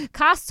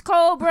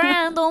Costco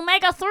brand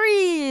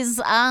omega-3s.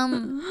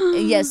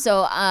 Yeah,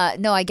 so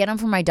no, I get them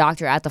from my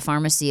doctor at the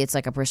pharmacy. It's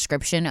like a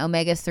prescription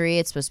omega-3.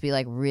 It's supposed to be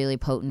like really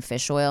potent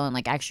fish oil and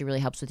like actually really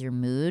helps with your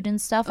mood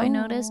and stuff, I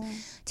noticed.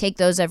 Take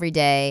those every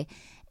day.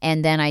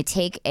 And then I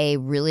take a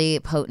really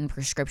potent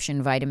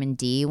prescription vitamin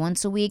D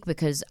once a week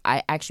because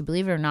I actually,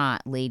 believe it or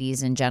not,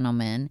 ladies and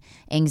gentlemen,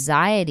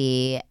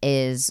 anxiety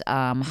is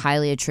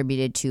highly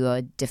attributed to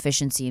a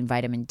deficiency in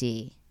vitamin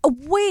D. Oh,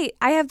 wait,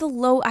 I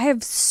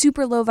have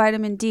super low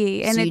vitamin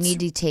D. And so you need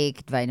to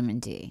take vitamin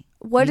D.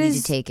 You need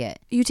to take it.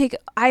 You take,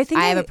 I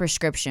have a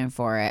prescription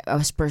for it.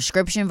 A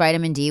prescription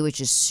vitamin D,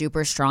 which is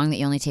super strong that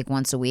you only take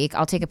once a week.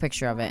 I'll take a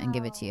picture of it and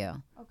give it to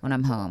you. When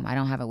I'm home. I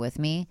don't have it with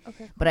me,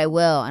 but I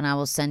will, and I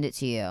will send it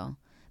to you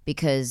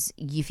because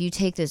if you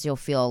take this, you'll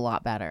feel a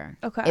lot better.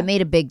 Okay. It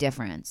made a big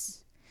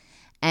difference.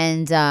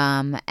 And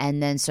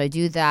then so I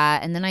do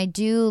that, and then I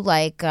do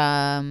like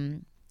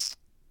what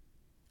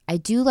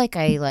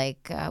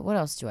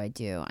else do I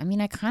do? I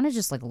mean, I kind of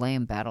just like lay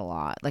in bed a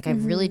lot. Like I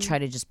really try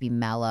to just be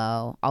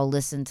mellow. I'll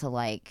listen to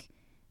like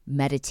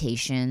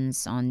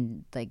meditations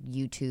on like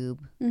YouTube.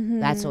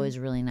 That's always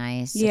really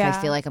nice. Yeah. If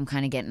I feel like I'm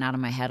kind of getting out of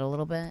my head a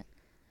little bit.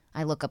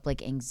 I look up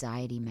like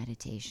anxiety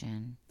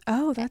meditation.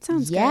 Oh, that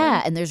sounds good.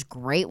 Yeah, and there's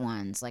great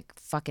ones, like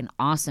fucking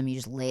awesome. You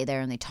just lay there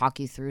and they talk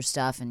you through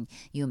stuff and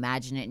you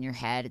imagine it in your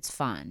head. It's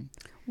fun.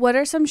 What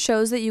are some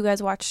shows that you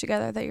guys watch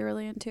together that you're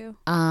really into?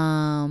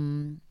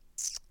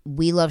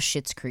 We love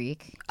Schitt's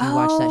Creek. Do you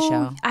watch that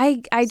show?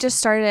 I just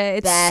started it.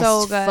 It's Best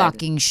so good.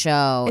 Fucking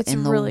show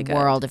in the really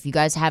world. good. If you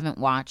guys haven't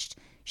watched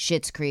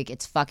Schitt's Creek,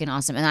 it's fucking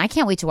awesome. And I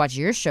can't wait to watch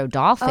your show,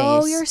 Dollface.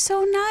 Oh, you're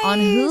so nice. On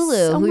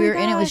Hulu. Oh who my you're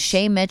in it with gosh.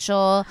 Shay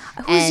Mitchell.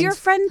 Who's your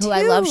friend too. Who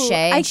I love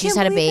Shay. And she's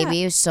had a baby. That.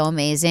 It was so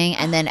amazing.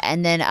 And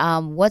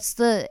then what's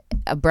the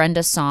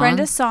Brenda Song?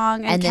 Brenda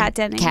Song and Kat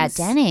Dennings. Kat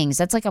Dennings.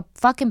 That's like a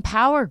fucking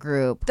power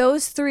group.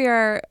 Those three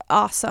are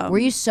awesome. Were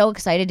you so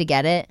excited to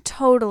get it?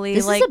 Totally.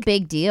 This is a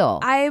big deal.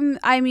 I'm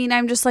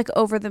just like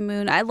over the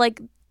moon. I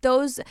like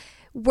those.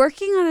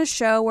 Working on a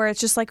show where it's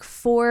just like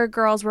 4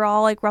 girls, we're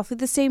all like roughly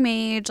the same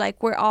age,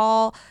 like we're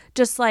all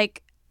just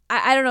like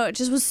I don't know, it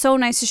just was so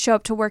nice to show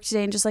up to work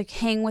today and just like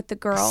hang with the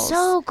girls.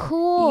 So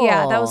cool.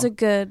 Yeah, that was a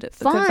good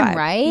fun, vibe.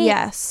 Right?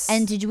 Yes.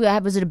 And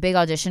was it a big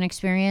audition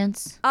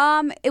experience?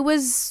 It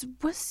was it?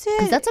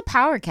 Because that's a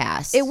power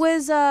cast. It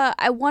was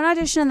one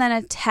audition and then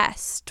a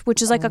test,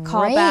 which is like a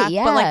callback,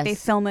 but like they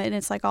film it and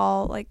it's like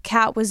all like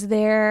Kat was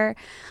there.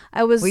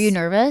 Were you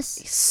nervous?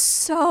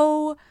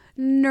 So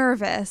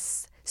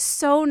nervous.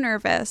 So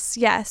nervous.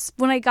 Yes.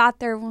 When I got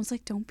there, everyone was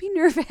like, don't be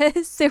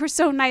nervous. They were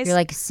so nice. You're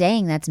like,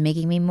 saying that's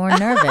making me more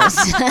nervous.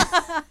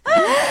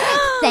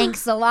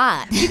 Thanks a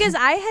lot. Because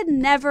I had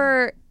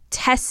never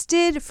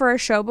tested for a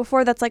show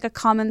before. That's like a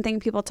common thing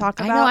people talk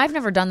about. I know. I've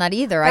never done that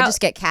either. I just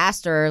get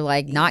cast or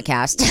like not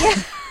cast.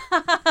 Yeah.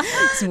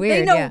 It's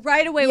weird. They know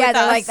right away with us.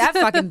 They're like, that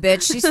fucking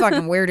bitch. She's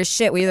fucking weird as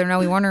shit. We either know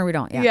we want her or we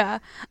don't. Yeah.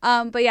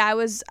 But yeah, I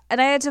was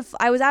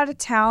out of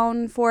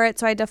town for it,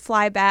 so I had to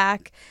fly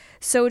back.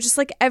 So just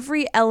like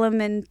every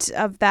element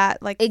of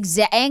that, like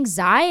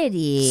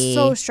anxiety,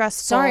 so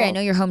stressful. Sorry, I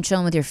know you're home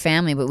chilling with your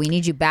family, but we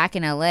need you back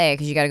in LA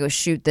because you got to go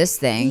shoot this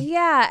thing.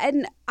 Yeah,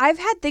 and I've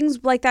had things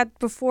like that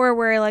before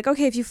where like,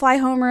 okay, if you fly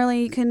home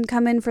early, you can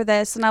come in for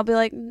this, and I'll be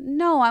like,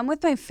 no, I'm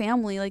with my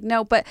family, like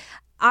no, but.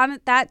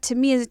 That to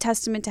me is a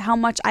testament to how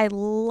much I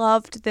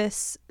loved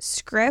this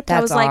script. That's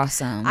I was like,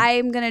 awesome.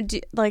 I'm gonna do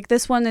like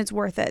this one. It's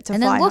worth it to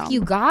and fly then look, home.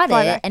 you got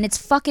Fly it, back. and it's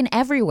fucking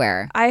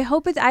everywhere. I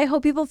hope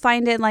people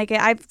find it and like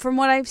it. From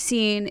what I've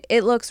seen,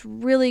 it looks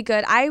really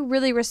good. I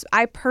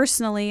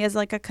personally, as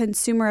like a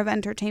consumer of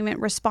entertainment,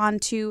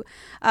 respond to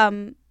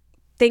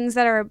things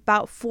that are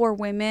about 4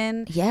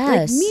 women.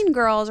 Yes. Like Mean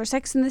Girls or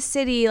Sex in the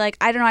City. Like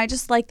I don't know. I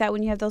just like that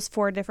when you have those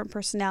 4 different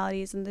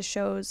personalities and the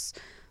shows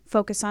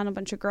focus on a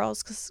bunch of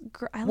girls because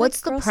what's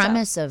the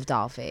premise of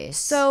Dollface?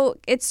 So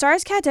it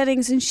stars Kat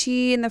Dennings, and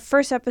she in the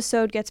first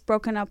episode gets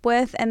broken up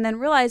with and then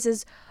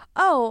realizes,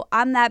 oh,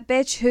 I'm that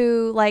bitch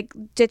who like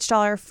ditched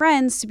all her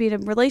friends to be in a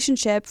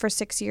relationship for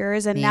 6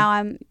 years, and now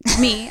I'm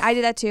me. I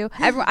did that too.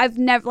 I've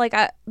never like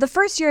the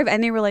first year of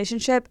any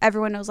relationship,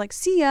 everyone knows like,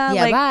 see ya,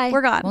 yeah, like bye.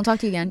 We're gone. Won't talk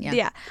to you again.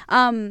 Yeah.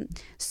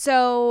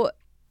 So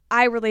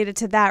I related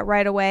to that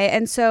right away,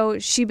 and so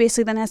she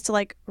basically then has to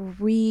like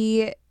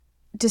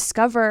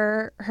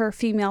discover her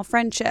female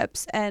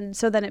friendships, and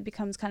so then it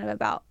becomes kind of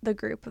about the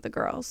group of the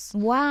girls.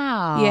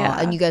 Wow. Yeah.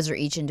 And you guys are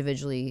each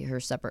individually her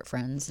separate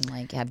friends and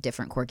like have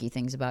different quirky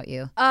things about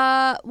you.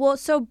 Well,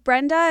 so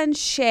Brenda and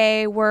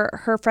Shay were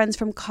her friends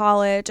from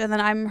college, and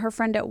then I'm her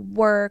friend at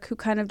work who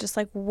kind of just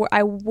like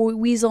I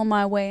weasel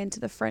my way into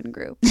the friend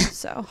group.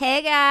 So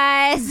Hey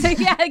guys.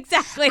 yeah,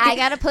 exactly. I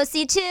got a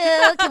pussy too.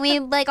 Can we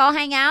like all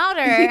hang out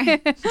or?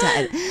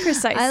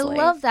 Precisely. I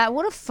love that.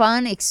 What a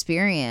fun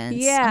experience.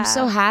 Yeah. I'm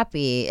so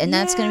happy. And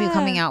that's going to be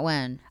coming out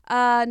when?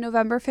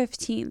 November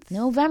 15th.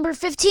 November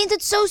 15th.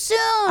 It's so soon.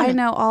 I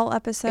know, all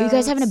episodes. Are you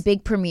guys having a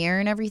big premiere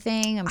and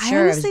everything? I'm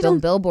sure.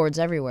 There's billboards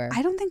everywhere.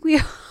 I don't think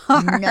we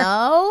are.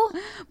 No?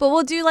 But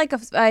we'll do like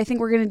I think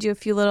we're going to do a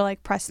few little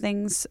like press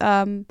things.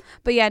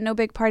 But yeah, no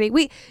big party.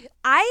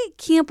 I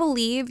can't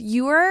believe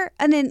you were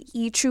in an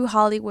E! True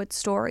Hollywood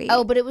Story.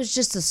 Oh, but it was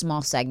just a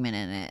small segment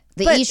in it.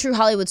 The E! True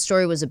Hollywood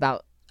Story was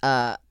about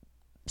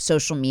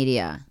social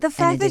media. The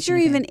fact that you're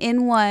even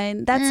in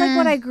one, that's like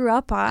what I grew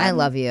up on. I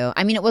love you.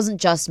 I mean, it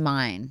wasn't just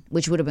mine,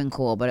 which would have been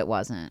cool, but it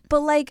wasn't.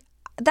 But like,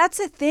 that's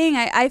the thing.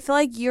 I feel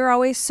like you're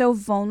always so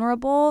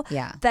vulnerable.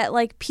 Yeah. That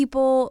like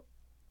people,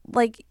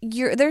 like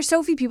there's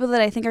so few people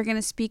that I think are going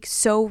to speak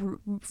so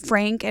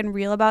frank and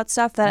real about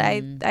stuff that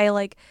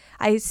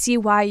I see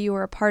why you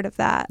were a part of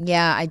that.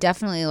 Yeah, I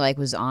definitely like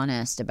was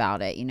honest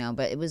about it,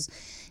 but it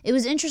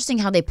was interesting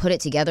how they put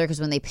it together,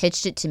 because when they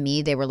pitched it to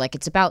me, they were like,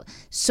 it's about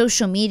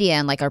social media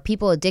and like, are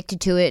people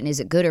addicted to it and is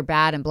it good or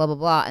bad and blah, blah,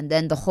 blah. And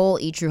then the whole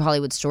E! True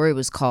Hollywood Story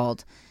was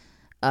called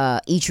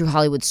E! True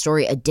Hollywood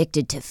Story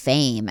Addicted to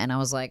Fame. And I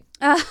was like,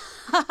 that's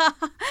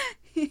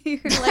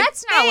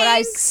not what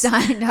I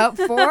signed up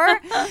for.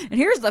 And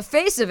here's the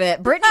face of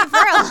it, Brittany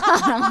Furlan.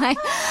 I'm like,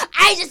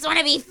 I just want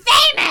to be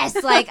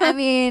famous. Like, I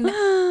mean,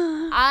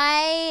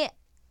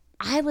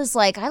 I was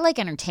like, I like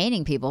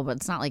entertaining people, but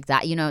it's not like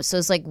that, so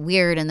it's like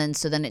weird. And then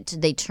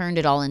they turned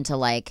it all into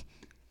like,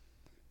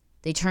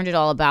 they turned it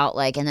all about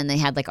like, and then they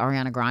had like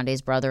Ariana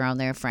Grande's brother on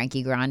there,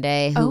 Frankie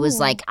Grande, who was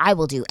like, I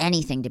will do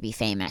anything to be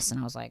famous. And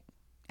I was like,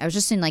 I was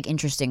just in like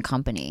interesting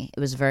company. It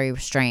was very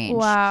strange.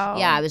 Wow.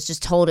 Yeah, I was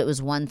just told it was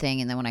one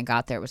thing, and then when I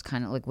got there, it was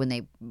kind of like when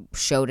they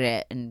showed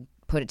it and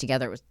put it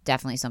together, it was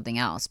definitely something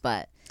else.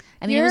 But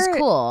I mean, it was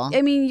cool.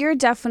 I mean, you're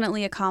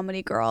definitely a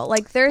comedy girl.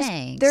 Like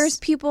there's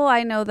people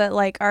I know that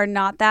like are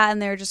not that, and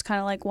they're just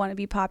kind of like want to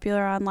be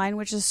popular online,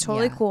 which is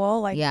totally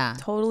cool. Like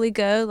totally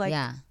good. Like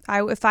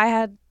if I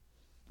had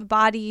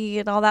body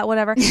and all that,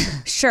 whatever,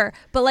 sure.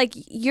 But like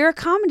you're a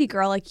comedy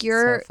girl. Like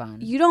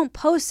you don't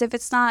post if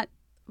it's not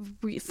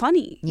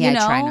funny. Yeah,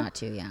 I try not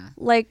to. Yeah,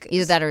 like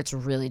either that or it's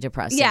really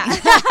depressing. Yeah.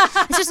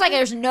 It's just like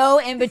there's no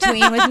in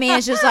between with me.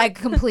 It's just like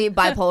complete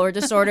bipolar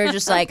disorder.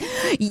 Just like,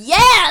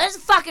 yeah, this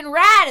is fucking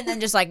rad, and then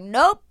just like,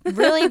 nope,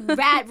 really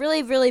bad,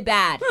 really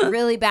bad,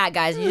 really bad,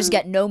 guys. You just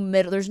get no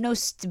middle. There's no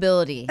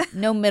stability,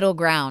 no middle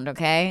ground.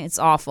 Okay, it's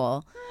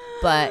awful,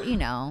 but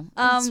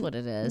that's what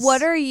it is.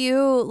 What are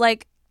you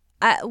like?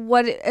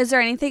 What is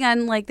there anything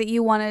on like that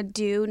you want to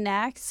do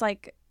next?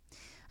 Like,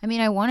 I mean,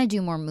 I want to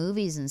do more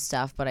movies and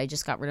stuff, but I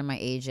just got rid of my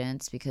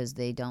agents because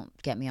they don't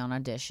get me on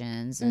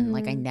auditions. And,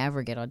 like, I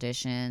never get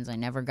auditions. I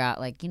never got,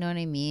 like, you know what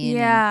I mean?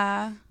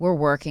 Yeah. And we're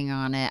working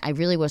on it. I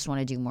really just want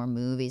to do more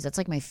movies. That's,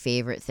 like, my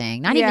favorite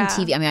thing. Not even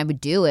TV. I mean, I would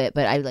do it,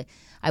 but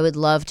I would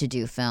love to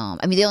do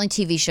film. I mean, the only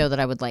TV show that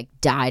I would, like,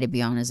 die to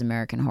be on is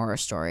American Horror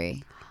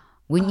Story.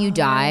 Wouldn't you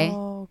die?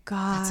 Oh,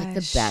 gosh. That's, like,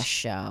 the best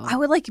show. I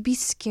would, like, be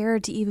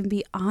scared to even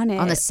be on it.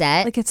 On the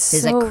set? Like, it's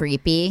Is so... it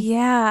creepy?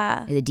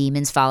 Yeah. The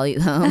demons follow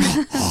you home.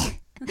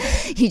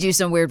 You do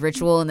some weird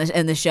ritual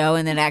in the show,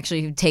 and then it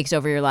actually takes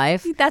over your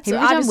life. That's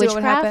obviously what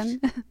would happen.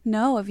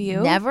 No, of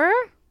you? Never?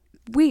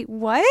 Wait,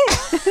 what?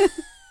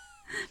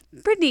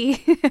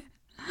 Brittany.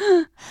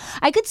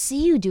 I could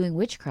see you doing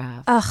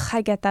witchcraft. Ugh,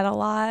 I get that a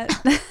lot.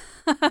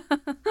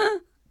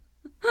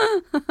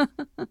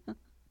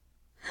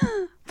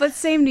 But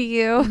same to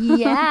you.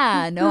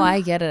 Yeah, no,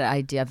 I get it.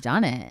 I've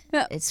done it.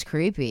 It's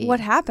creepy.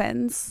 What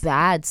happens?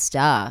 Bad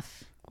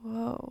stuff.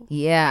 Whoa.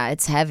 Yeah,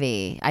 it's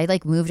heavy. I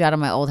like moved out of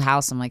my old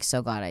house. I'm like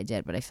so glad I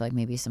did, but I feel like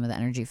maybe some of the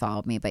energy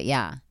followed me. But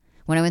yeah,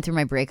 when I went through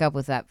my breakup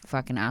with that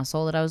fucking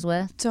asshole that I was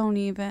with. Don't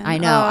even. I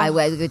know.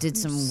 I did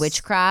some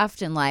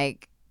witchcraft and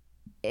like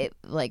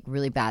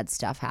really bad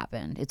stuff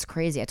happened. It's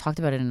crazy. I talked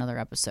about it in another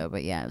episode,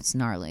 but yeah, it's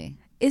gnarly.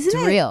 It's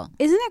real.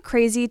 Isn't it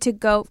crazy to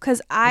go?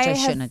 Because I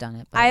shouldn't have done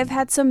it. I have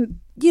had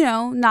some,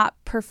 not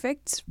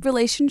perfect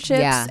relationships.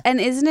 Yeah. And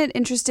isn't it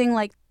interesting,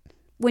 like,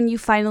 when you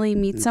finally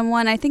meet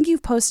someone? I think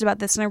you've posted about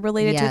this and I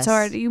related to it so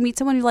hard. You meet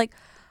someone who's like,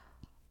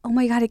 oh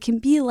my God, it can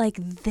be like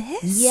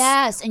this?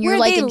 Yes. And you're where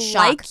like they in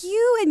shock. like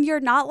you and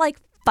you're not like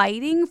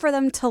fighting for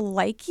them to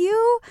like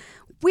you.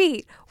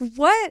 Wait,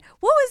 what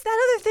was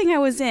that other thing I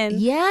was in?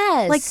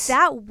 Yes. Like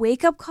that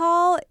wake up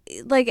call,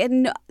 like,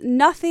 and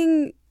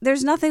nothing,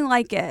 there's nothing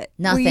like it.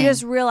 Nothing. Where you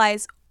just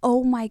realize,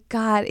 oh my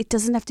God, it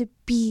doesn't have to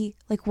be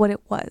like what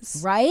it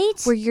was. Right?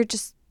 Where you're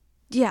just,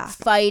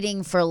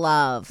 fighting for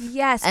love.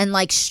 Yes. And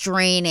like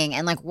straining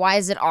and like, why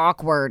is it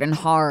awkward and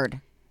hard?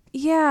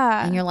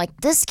 Yeah. And you're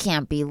like, this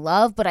can't be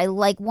love, but I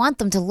like want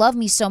them to love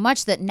me so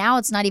much that now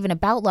it's not even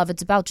about love.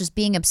 It's about just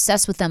being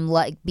obsessed with them,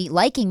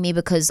 liking me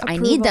because I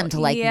need them to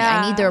like me.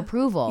 I need their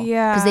approval.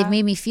 Yeah. Because they've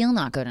made me feel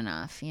not good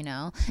enough, you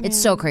know? It's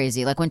so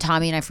crazy. Like when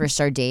Tommy and I first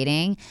started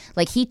dating,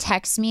 like he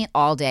texts me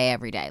all day,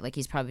 every day. Like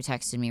he's probably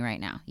texting me right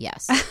now.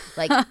 Yes.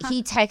 Like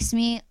he texts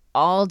me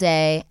all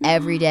day,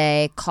 every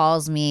day,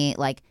 calls me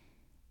like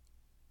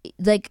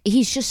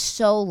he's just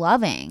so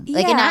loving,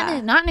 like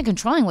and not in a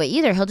controlling way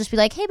either. He'll just be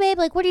like, hey babe,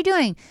 like what are you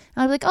doing? And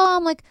I'll be like, oh,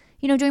 I'm like,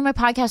 you know, doing my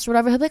podcast or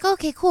whatever. He'll be like,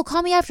 okay, cool,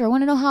 call me after, I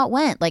want to know how it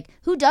went. Like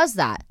who does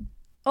that?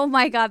 Oh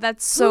my God,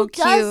 that's so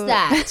cute. Who does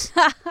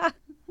that?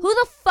 Who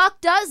the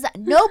fuck does that?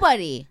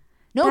 Nobody.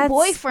 No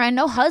boyfriend,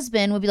 no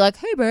husband would be like,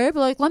 hey babe,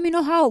 like let me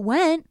know how it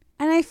went.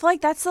 And I feel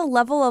like that's the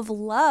level of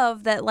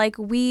love that like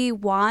we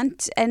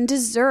want and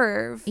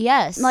deserve.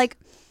 Yes. Like,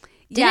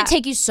 didn't it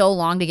take you so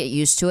long to get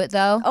used to it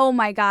though? Oh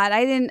my God.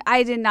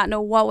 I did not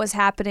know what was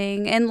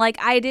happening. And like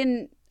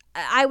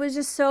I was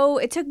just so,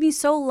 it took me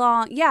so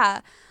long. Yeah.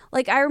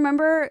 Like I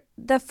remember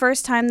the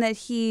first time that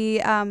he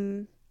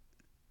had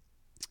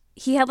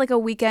like a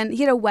weekend,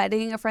 he had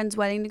a friend's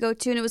wedding to go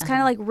to, and it was kind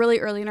of like really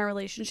early in our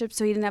relationship,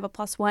 so he didn't have a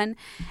 +1.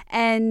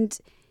 And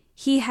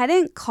he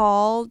hadn't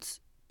called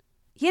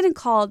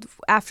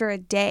after a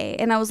day,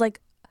 and I was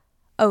like,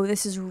 oh,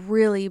 this is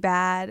really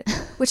bad.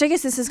 Which I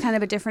guess this is kind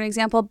of a different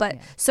example, but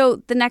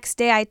so the next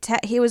day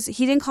he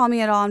didn't call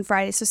me at all on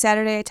Friday. So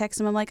Saturday I text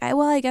him. I'm like,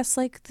 I guess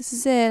like this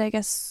is it. I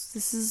guess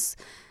this is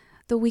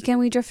the weekend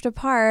we drift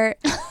apart.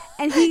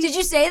 And did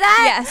you say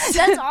that? Yes.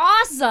 That's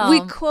awesome.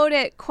 We quote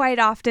it quite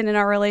often in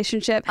our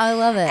relationship. I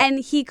love it. And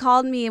he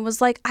called me and was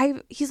like,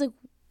 he's like,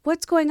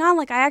 what's going on?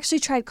 Like I actually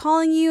tried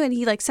calling you, and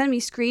he like sent me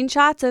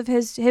screenshots of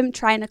him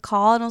trying to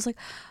call, and I was like,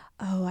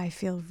 oh, I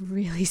feel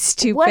really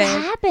stupid. What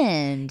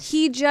happened?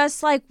 He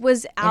just like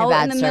was out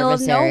in the middle of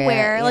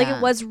nowhere. Like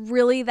it was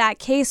really that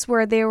case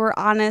where they were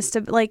honest.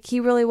 Like he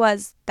really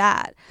was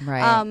that.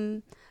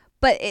 Right.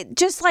 But it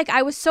just like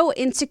I was so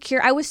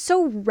insecure. I was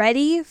so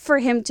ready for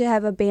him to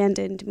have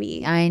abandoned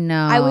me. I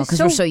know.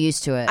 Because we're so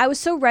used to it. I was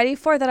so ready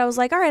for it that I was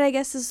like, all right, I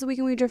guess this is the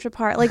weekend we drift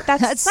apart. Like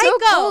that's psycho.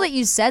 So cool that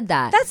you said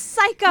that. That's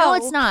psycho. No,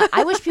 it's not.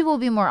 I wish people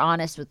would be more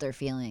honest with their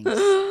feelings.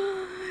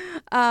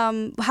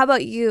 How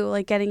about you,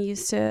 like getting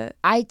used to?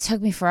 It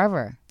took me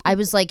forever. I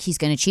was like, he's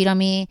gonna cheat on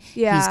me.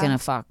 Yeah. He's gonna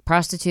fuck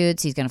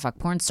prostitutes. He's gonna fuck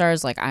porn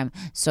stars. Like I'm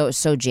so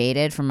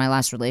jaded from my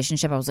last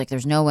relationship. I was like,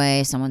 there's no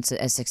way someone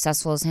as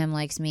successful as him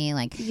likes me.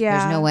 Like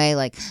there's no way.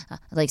 Like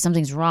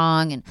something's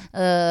wrong.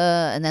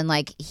 And then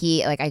like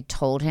I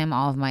told him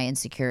all of my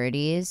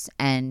insecurities,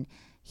 and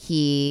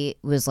he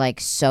was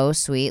like so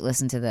sweet.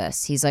 Listen to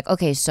this. He's like,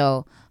 okay,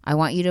 so I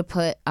want you to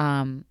put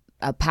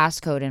a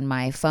passcode in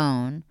my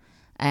phone,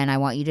 and I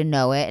want you to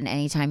know it. And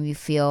anytime you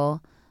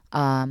feel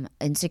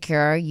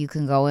insecure, you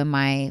can go in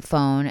my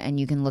phone and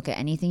you can look at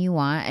anything you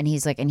want. And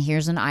he's like, and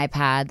here's an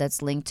iPad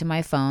that's linked to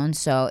my phone,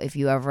 so if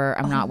you ever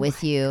I'm not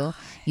with you,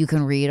 you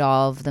can read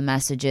all of the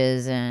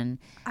messages and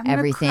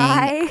everything.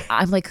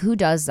 I'm like, who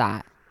does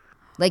that?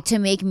 Like to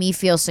make me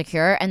feel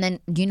secure. And then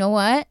you know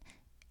what?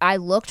 I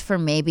looked for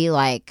maybe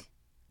like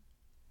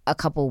a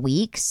couple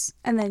weeks,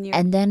 and then you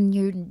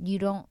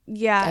don't.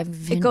 Yeah,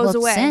 it goes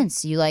away.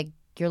 Since you're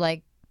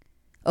like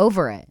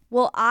over it.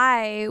 Well,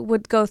 I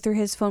would go through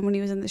his phone when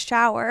he was in the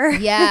shower.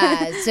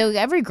 Yeah. So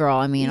every girl,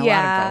 I mean, a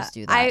lot of girls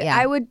do that.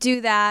 I would do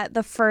that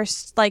the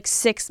first like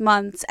 6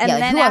 months. And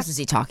then who else is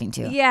he talking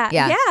to? Yeah.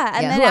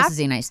 And then who else is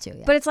he nice to?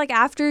 Yeah. But it's like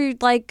after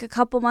like a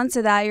couple months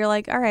of that, you're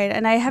like, all right.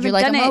 And I haven't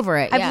done it. I'm over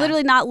it. I've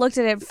literally not looked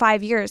at it in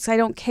 5 years. I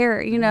don't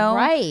care, you know?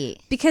 Right.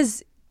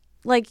 Because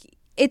like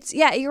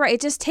you're right.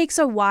 It just takes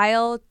a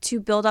while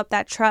to build up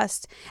that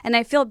trust. And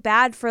I feel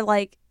bad for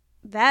like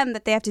them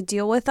that they have to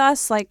deal with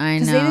us, like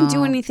because they didn't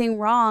do anything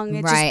wrong.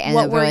 It's right, just and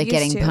what we're we're like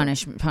used getting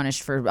to.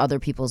 punished for other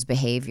people's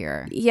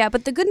behavior. Yeah,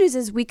 but the good news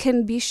is we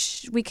can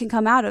we can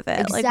come out of it.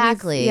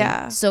 Exactly.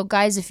 Like So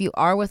guys, if you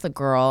are with a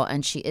girl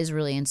and she is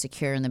really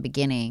insecure in the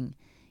beginning,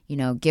 you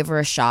know, give her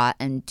a shot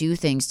and do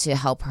things to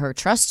help her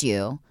trust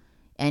you.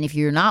 And if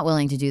you're not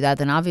willing to do that,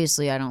 then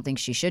obviously I don't think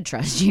she should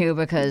trust you,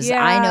 because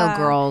I know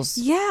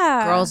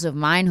girls of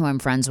mine who I'm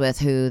friends with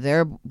who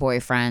their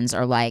boyfriends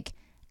are like,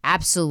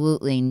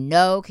 absolutely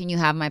no, can you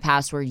have my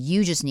password?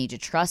 You just need to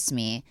trust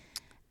me.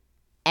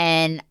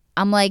 And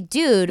I'm like,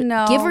 dude,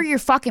 give her your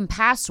fucking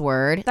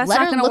password. That's Let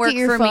not her gonna look work at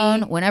your for phone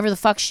me. whenever the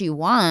fuck she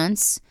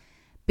wants.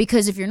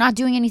 Because if you're not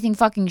doing anything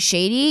fucking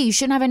shady, you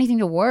shouldn't have anything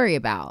to worry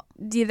about.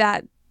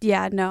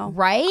 No.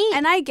 Right?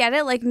 And I get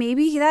it. Like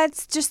maybe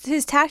that's just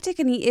his tactic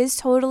and he is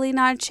totally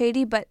not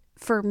shady. But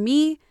for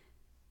me,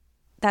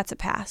 that's a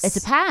pass. It's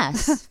a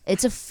pass.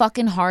 It's a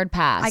fucking hard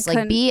pass.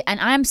 And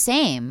I'm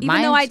same.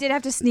 Even though I did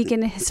have to sneak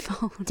into his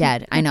phone.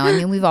 Dead. I know. I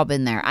mean, we've all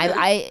been there.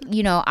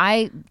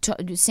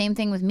 Same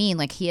thing with me.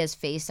 Like he has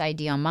Face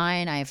ID on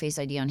mine. I have Face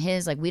ID on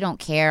his. Like we don't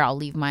care. I'll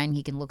leave mine.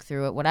 He can look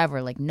through it.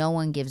 Whatever. Like no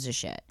one gives a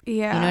shit.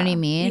 Yeah. You know what I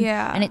mean?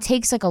 Yeah. And it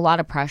takes like a lot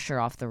of pressure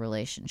off the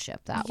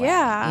relationship that way.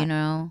 Yeah. You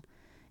know?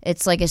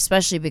 It's like,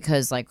 especially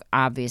because like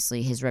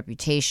obviously his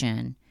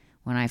reputation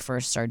when I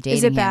first started dating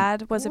Is it him.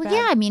 bad? Was it bad?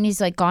 Yeah, I mean, he's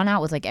like gone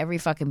out with like every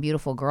fucking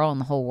beautiful girl in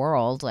the whole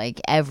world,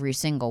 like every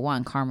single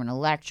one. Carmen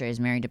Electra is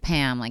married to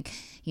Pam, like,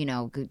 you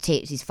know,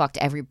 he's fucked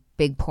every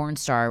big porn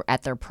star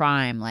at their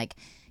prime, like,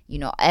 you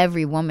know,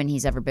 every woman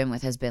he's ever been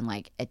with has been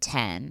like a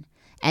 10.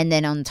 And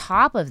then on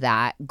top of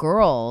that,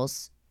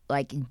 girls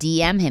like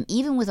DM him,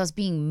 even with us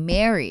being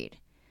married.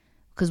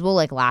 Because we'll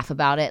like laugh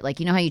about it. Like,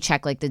 you know how you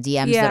check like the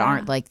DMs that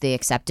aren't like the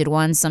accepted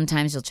ones?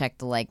 Sometimes you'll check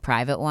the like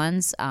private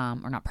ones.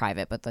 Or not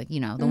private, but like, you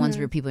know, the ones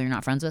where people you're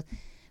not friends with.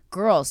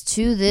 Girls,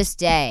 to this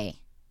day,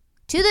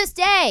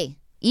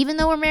 even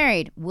though we're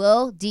married,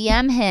 will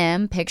DM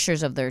him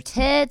pictures of their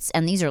tits.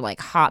 And these are like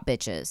hot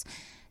bitches.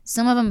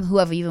 Some of them who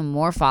have even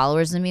more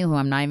followers than me, who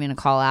I'm not even going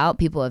to call out,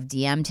 people have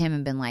DM'd him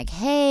and been like,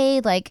 hey,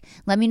 like,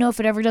 let me know if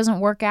it ever doesn't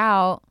work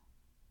out.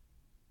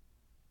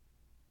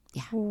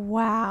 Yeah.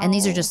 Wow. And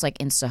these are just like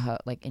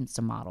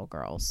Insta model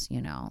girls,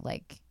 you know,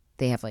 like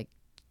they have like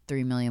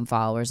 3 million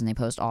followers and they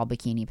post all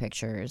bikini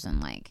pictures and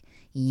like,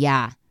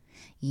 yeah.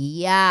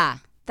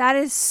 That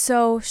is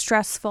so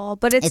stressful,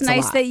 but it's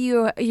nice that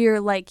you're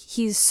like,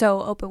 he's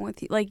so open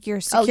with you, like you're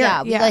secure. Oh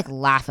yeah, we like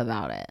laugh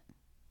about it.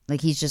 Like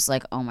he's just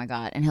like, oh my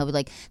God. And he'll be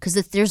like, because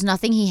there's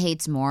nothing he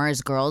hates more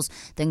as girls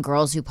than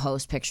girls who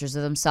post pictures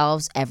of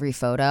themselves every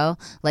photo.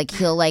 Like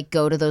he'll like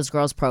go to those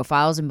girls'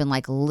 profiles and been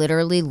like,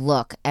 literally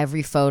look,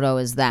 every photo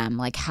is them.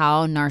 Like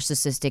how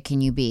narcissistic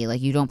can you be? Like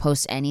you don't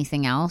post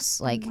anything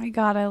else. Like, oh my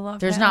God, I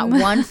love there's him. not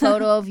one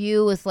photo of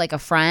you with like a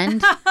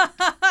friend.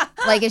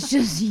 Like it's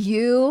just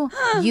you.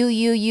 I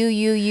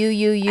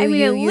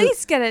mean, at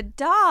least get a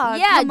dog.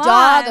 Yeah, Come a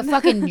dog, on. a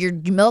fucking your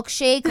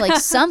milkshake, like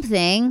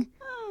something.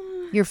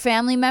 Your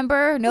family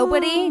member?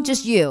 Nobody?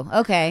 Just you.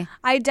 Okay.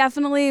 I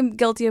definitely am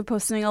guilty of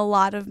posting a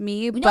lot of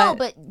me. But, no,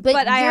 but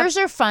yours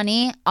are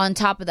funny. On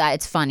top of that,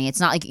 it's funny. It's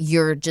not like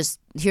you're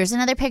just, here's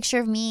another picture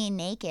of me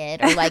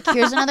naked. Or like,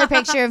 here's another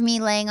picture of me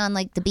laying on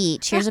like the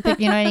beach. Here's a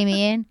picture, you know what I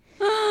mean?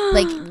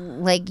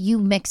 Like you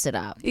mix it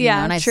up. You know?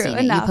 And I've true, seen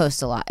enough. it. You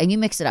post a lot. And you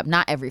mix it up.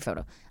 Not every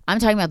photo. I'm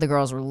talking about the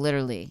girls where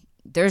literally,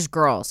 there's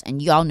girls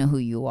and y'all know who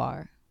you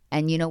are.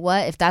 And you know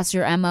what? If that's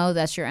your MO,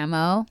 that's your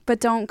MO. But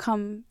don't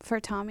come for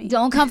Tommy.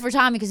 Don't come for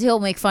Tommy because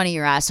he'll make fun of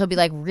your ass. He'll be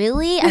like,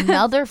 really?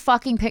 Another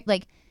fucking pic?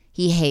 Like,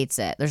 he hates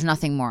it. There's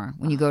nothing more.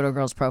 When you go to a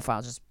girl's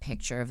profile, just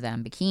picture of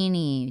them.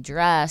 Bikini,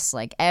 dress,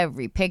 like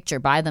every picture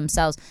by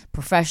themselves.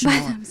 Professional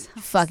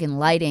fucking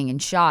lighting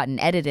and shot and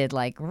edited.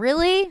 Like,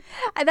 really?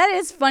 That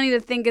is funny to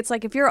think. It's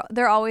like if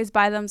they're always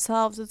by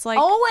themselves, it's like,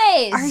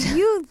 always. Are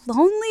you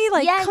lonely?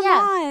 Like, come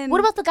on. What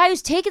about the guy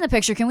who's taking the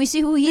picture? Can we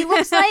see who he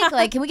looks like?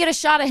 Like, can we get a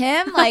shot of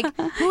him? Like,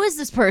 who is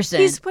this person?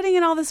 He's putting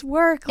in all this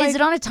work. Like, is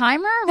it on a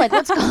timer? Like,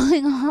 what's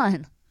going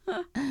on?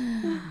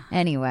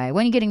 Anyway,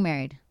 when are you getting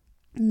married?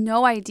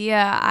 No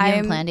idea. You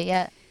haven't planned it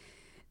yet?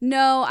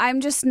 No, I'm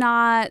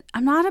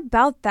not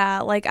about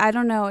that. Like, I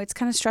don't know. It's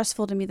kind of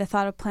stressful to me, the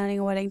thought of planning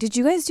a wedding. Did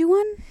you guys do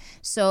one?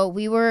 So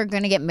we were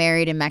going to get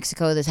married in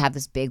Mexico, have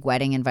this big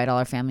wedding, invite all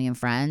our family and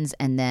friends.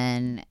 And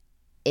then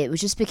it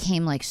just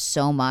became like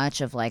so much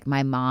of like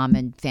my mom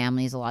and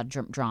family is a lot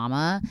of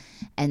drama.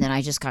 And then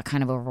I just got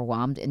kind of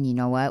overwhelmed. And you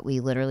know what? We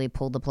literally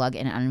pulled the plug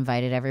and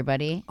uninvited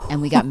everybody.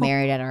 And we got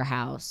married at our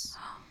house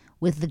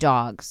with the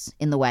dogs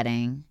in the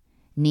wedding.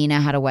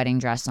 Nina had a wedding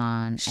dress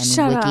on,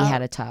 and Wiki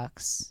had a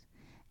tux,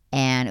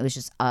 and it was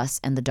just us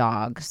and the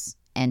dogs,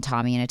 and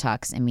Tommy in a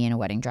tux, and me in a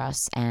wedding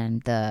dress,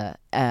 and the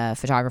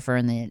photographer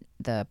and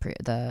the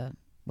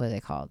what are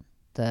they called?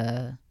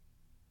 The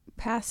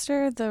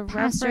pastor, the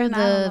pastor, reverend,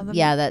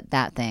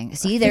 that thing.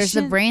 See, there's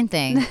the brain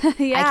thing.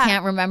 Yeah. I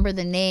can't remember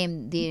the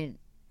name. The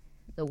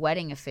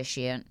wedding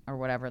officiant or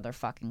whatever they're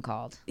fucking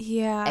called.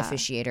 Yeah,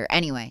 officiator.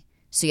 Anyway,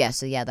 so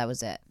that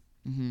was it.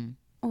 Mm-hmm.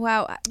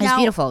 Wow. It was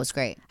beautiful. It was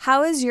great.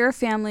 How is your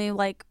family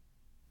like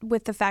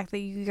with the fact that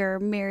you're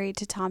married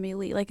to Tommy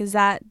Lee? Like,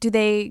 are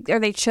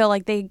they chill?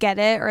 Like, they get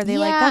it? Or are they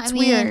like, that's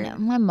weird?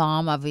 My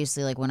mom,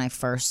 obviously, like when I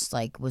first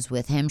like was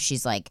with him,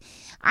 she's like,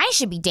 I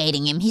should be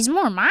dating him. He's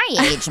more my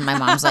age. And my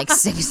mom's like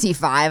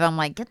 65. I'm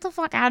like, get the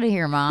fuck out of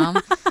here,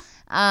 Mom.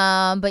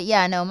 But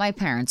yeah, no, my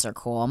parents are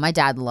cool. My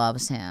dad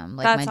loves him.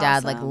 Like, that's my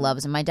dad awesome. like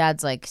loves him. My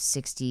dad's like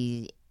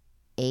 68,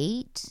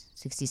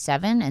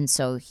 67. And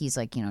so he's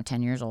like,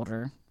 10 years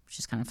older. Which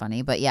is kind of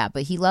funny, but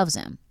he loves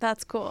him.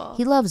 That's cool.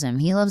 He loves him.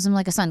 He loves him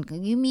like a son.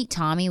 You meet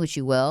Tommy, which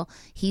you will.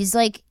 He's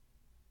like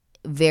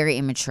very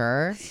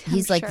immature.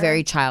 He's like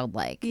very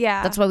childlike.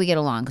 Yeah. That's why we get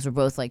along, because we're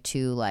both like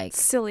too like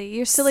silly.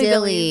 You're silly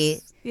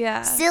Billies.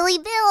 Yeah. Silly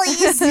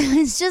Billies.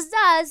 It's just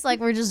us. Like,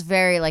 we're just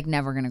very like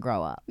never gonna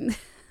grow up.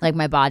 Like,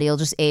 my body will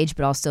just age,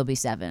 but I'll still be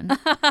 7.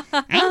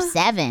 I'm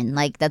 7.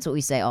 Like, that's what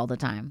we say all the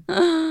time.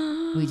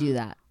 We do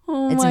that.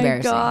 Oh It's my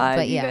embarrassing, God,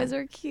 but yeah. you guys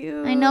are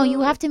cute. I know,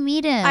 you have to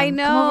meet him. I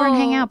know. Come over and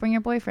hang out. Bring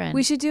your boyfriend.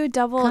 We should do a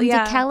double. Come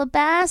yeah. to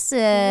Calabasas.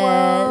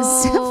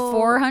 Whoa.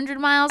 400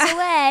 miles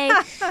away.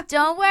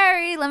 Don't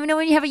worry. Let me know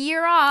when you have a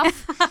year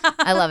off.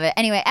 I love it.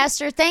 Anyway,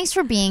 Esther, thanks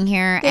for being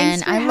here.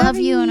 Thanks and for I love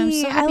having you, and I'm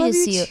me. so I happy love to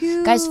you see you.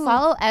 too. Guys,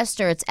 follow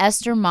Esther. It's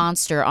Esther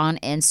Monster on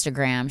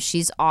Instagram.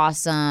 She's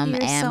awesome.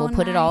 You're and so we'll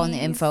put it all in the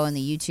nice. info in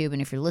the YouTube.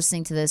 And if you're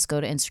listening to this,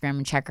 go to Instagram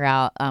and check her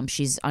out.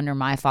 She's under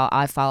my follow.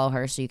 I follow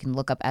her, so you can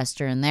look up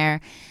Esther in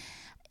there.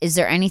 Is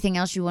there anything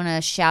else you want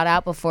to shout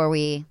out before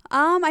we?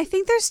 I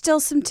think there's still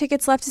some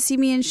tickets left to see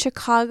me in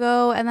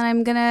Chicago, and then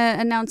I'm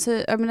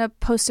gonna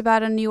post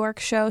about a New York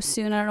show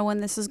soon. I don't know when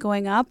this is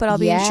going up, but I'll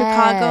be in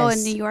Chicago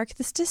and New York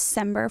this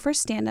December for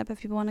stand up if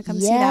people want to come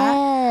see that.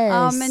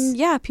 And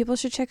yeah, people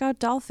should check out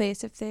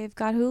Dollface if they've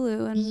got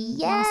Hulu and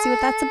want to see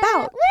what that's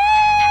about. Woo!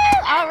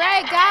 All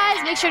right,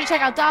 guys, make sure to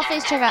check out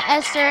Dollface, check out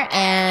Esther,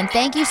 and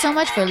thank you so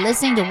much for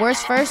listening to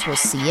Worst First. We'll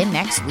see you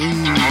next week.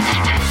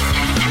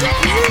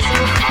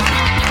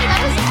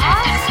 That was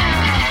awesome.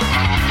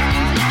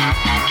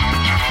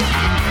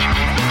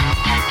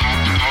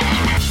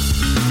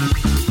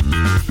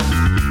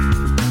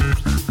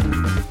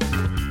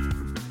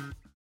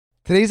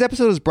 Today's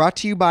episode is brought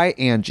to you by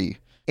Angie.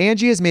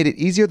 Angie has made it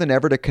easier than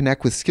ever to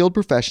connect with skilled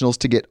professionals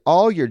to get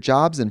all your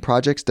jobs and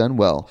projects done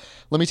well.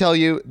 Let me tell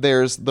you,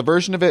 there's the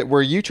version of it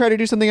where you try to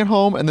do something at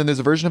home, and then there's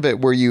a version of it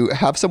where you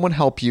have someone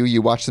help you,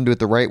 you watch them do it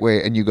the right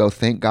way, and you go,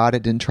 thank God I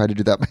didn't try to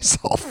do that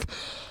myself.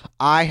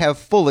 I have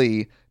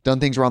fully done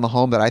things around the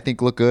home that I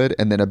think look good,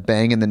 and then a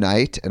bang in the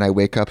night, and I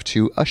wake up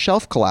to a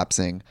shelf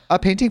collapsing, a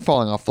painting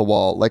falling off the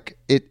wall.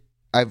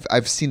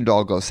 I've seen it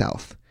all go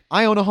south.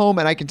 I own a home,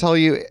 and I can tell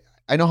you,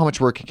 I know how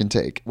much work it can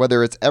take.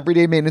 Whether it's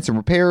everyday maintenance and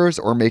repairs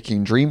or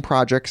making dream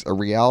projects a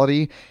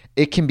reality,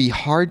 it can be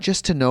hard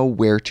just to know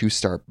where to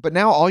start. But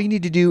now all you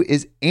need to do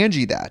is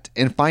Angie that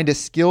and find a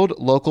skilled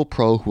local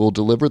pro who will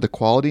deliver the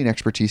quality and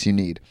expertise you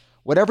need.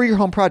 Whatever your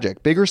home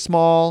project, big or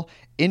small,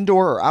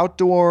 indoor or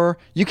outdoor,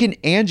 you can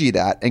Angie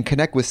that and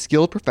connect with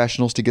skilled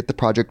professionals to get the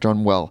project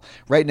done well.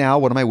 Right now,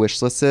 one of my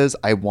wish lists is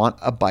I want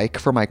a bike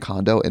for my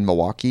condo in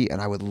Milwaukee,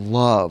 and I would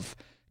love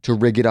to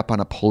rig it up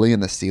on a pulley in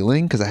the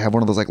ceiling because I have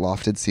one of those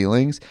lofted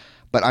ceilings,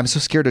 but I'm so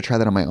scared to try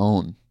that on my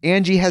own.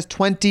 Angie has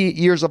 20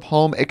 years of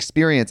home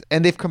experience,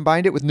 and they've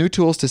combined it with new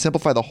tools to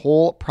simplify the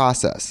whole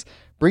process.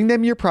 Bring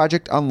them your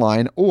project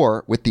online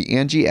or with the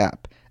Angie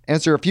app.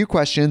 Answer a few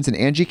questions and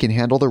Angie can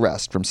handle the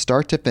rest from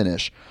start to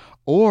finish,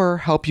 or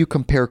help you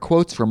compare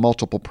quotes from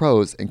multiple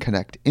pros and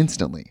connect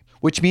instantly,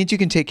 which means you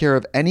can take care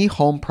of any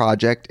home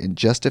project in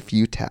just a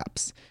few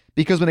taps.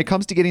 Because when it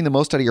comes to getting the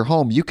most out of your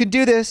home, you can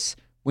do this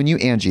when you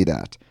Angie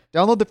that.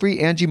 Download the free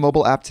Angie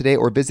mobile app today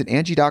or visit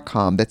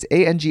Angie.com. That's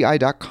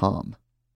ANGI.com.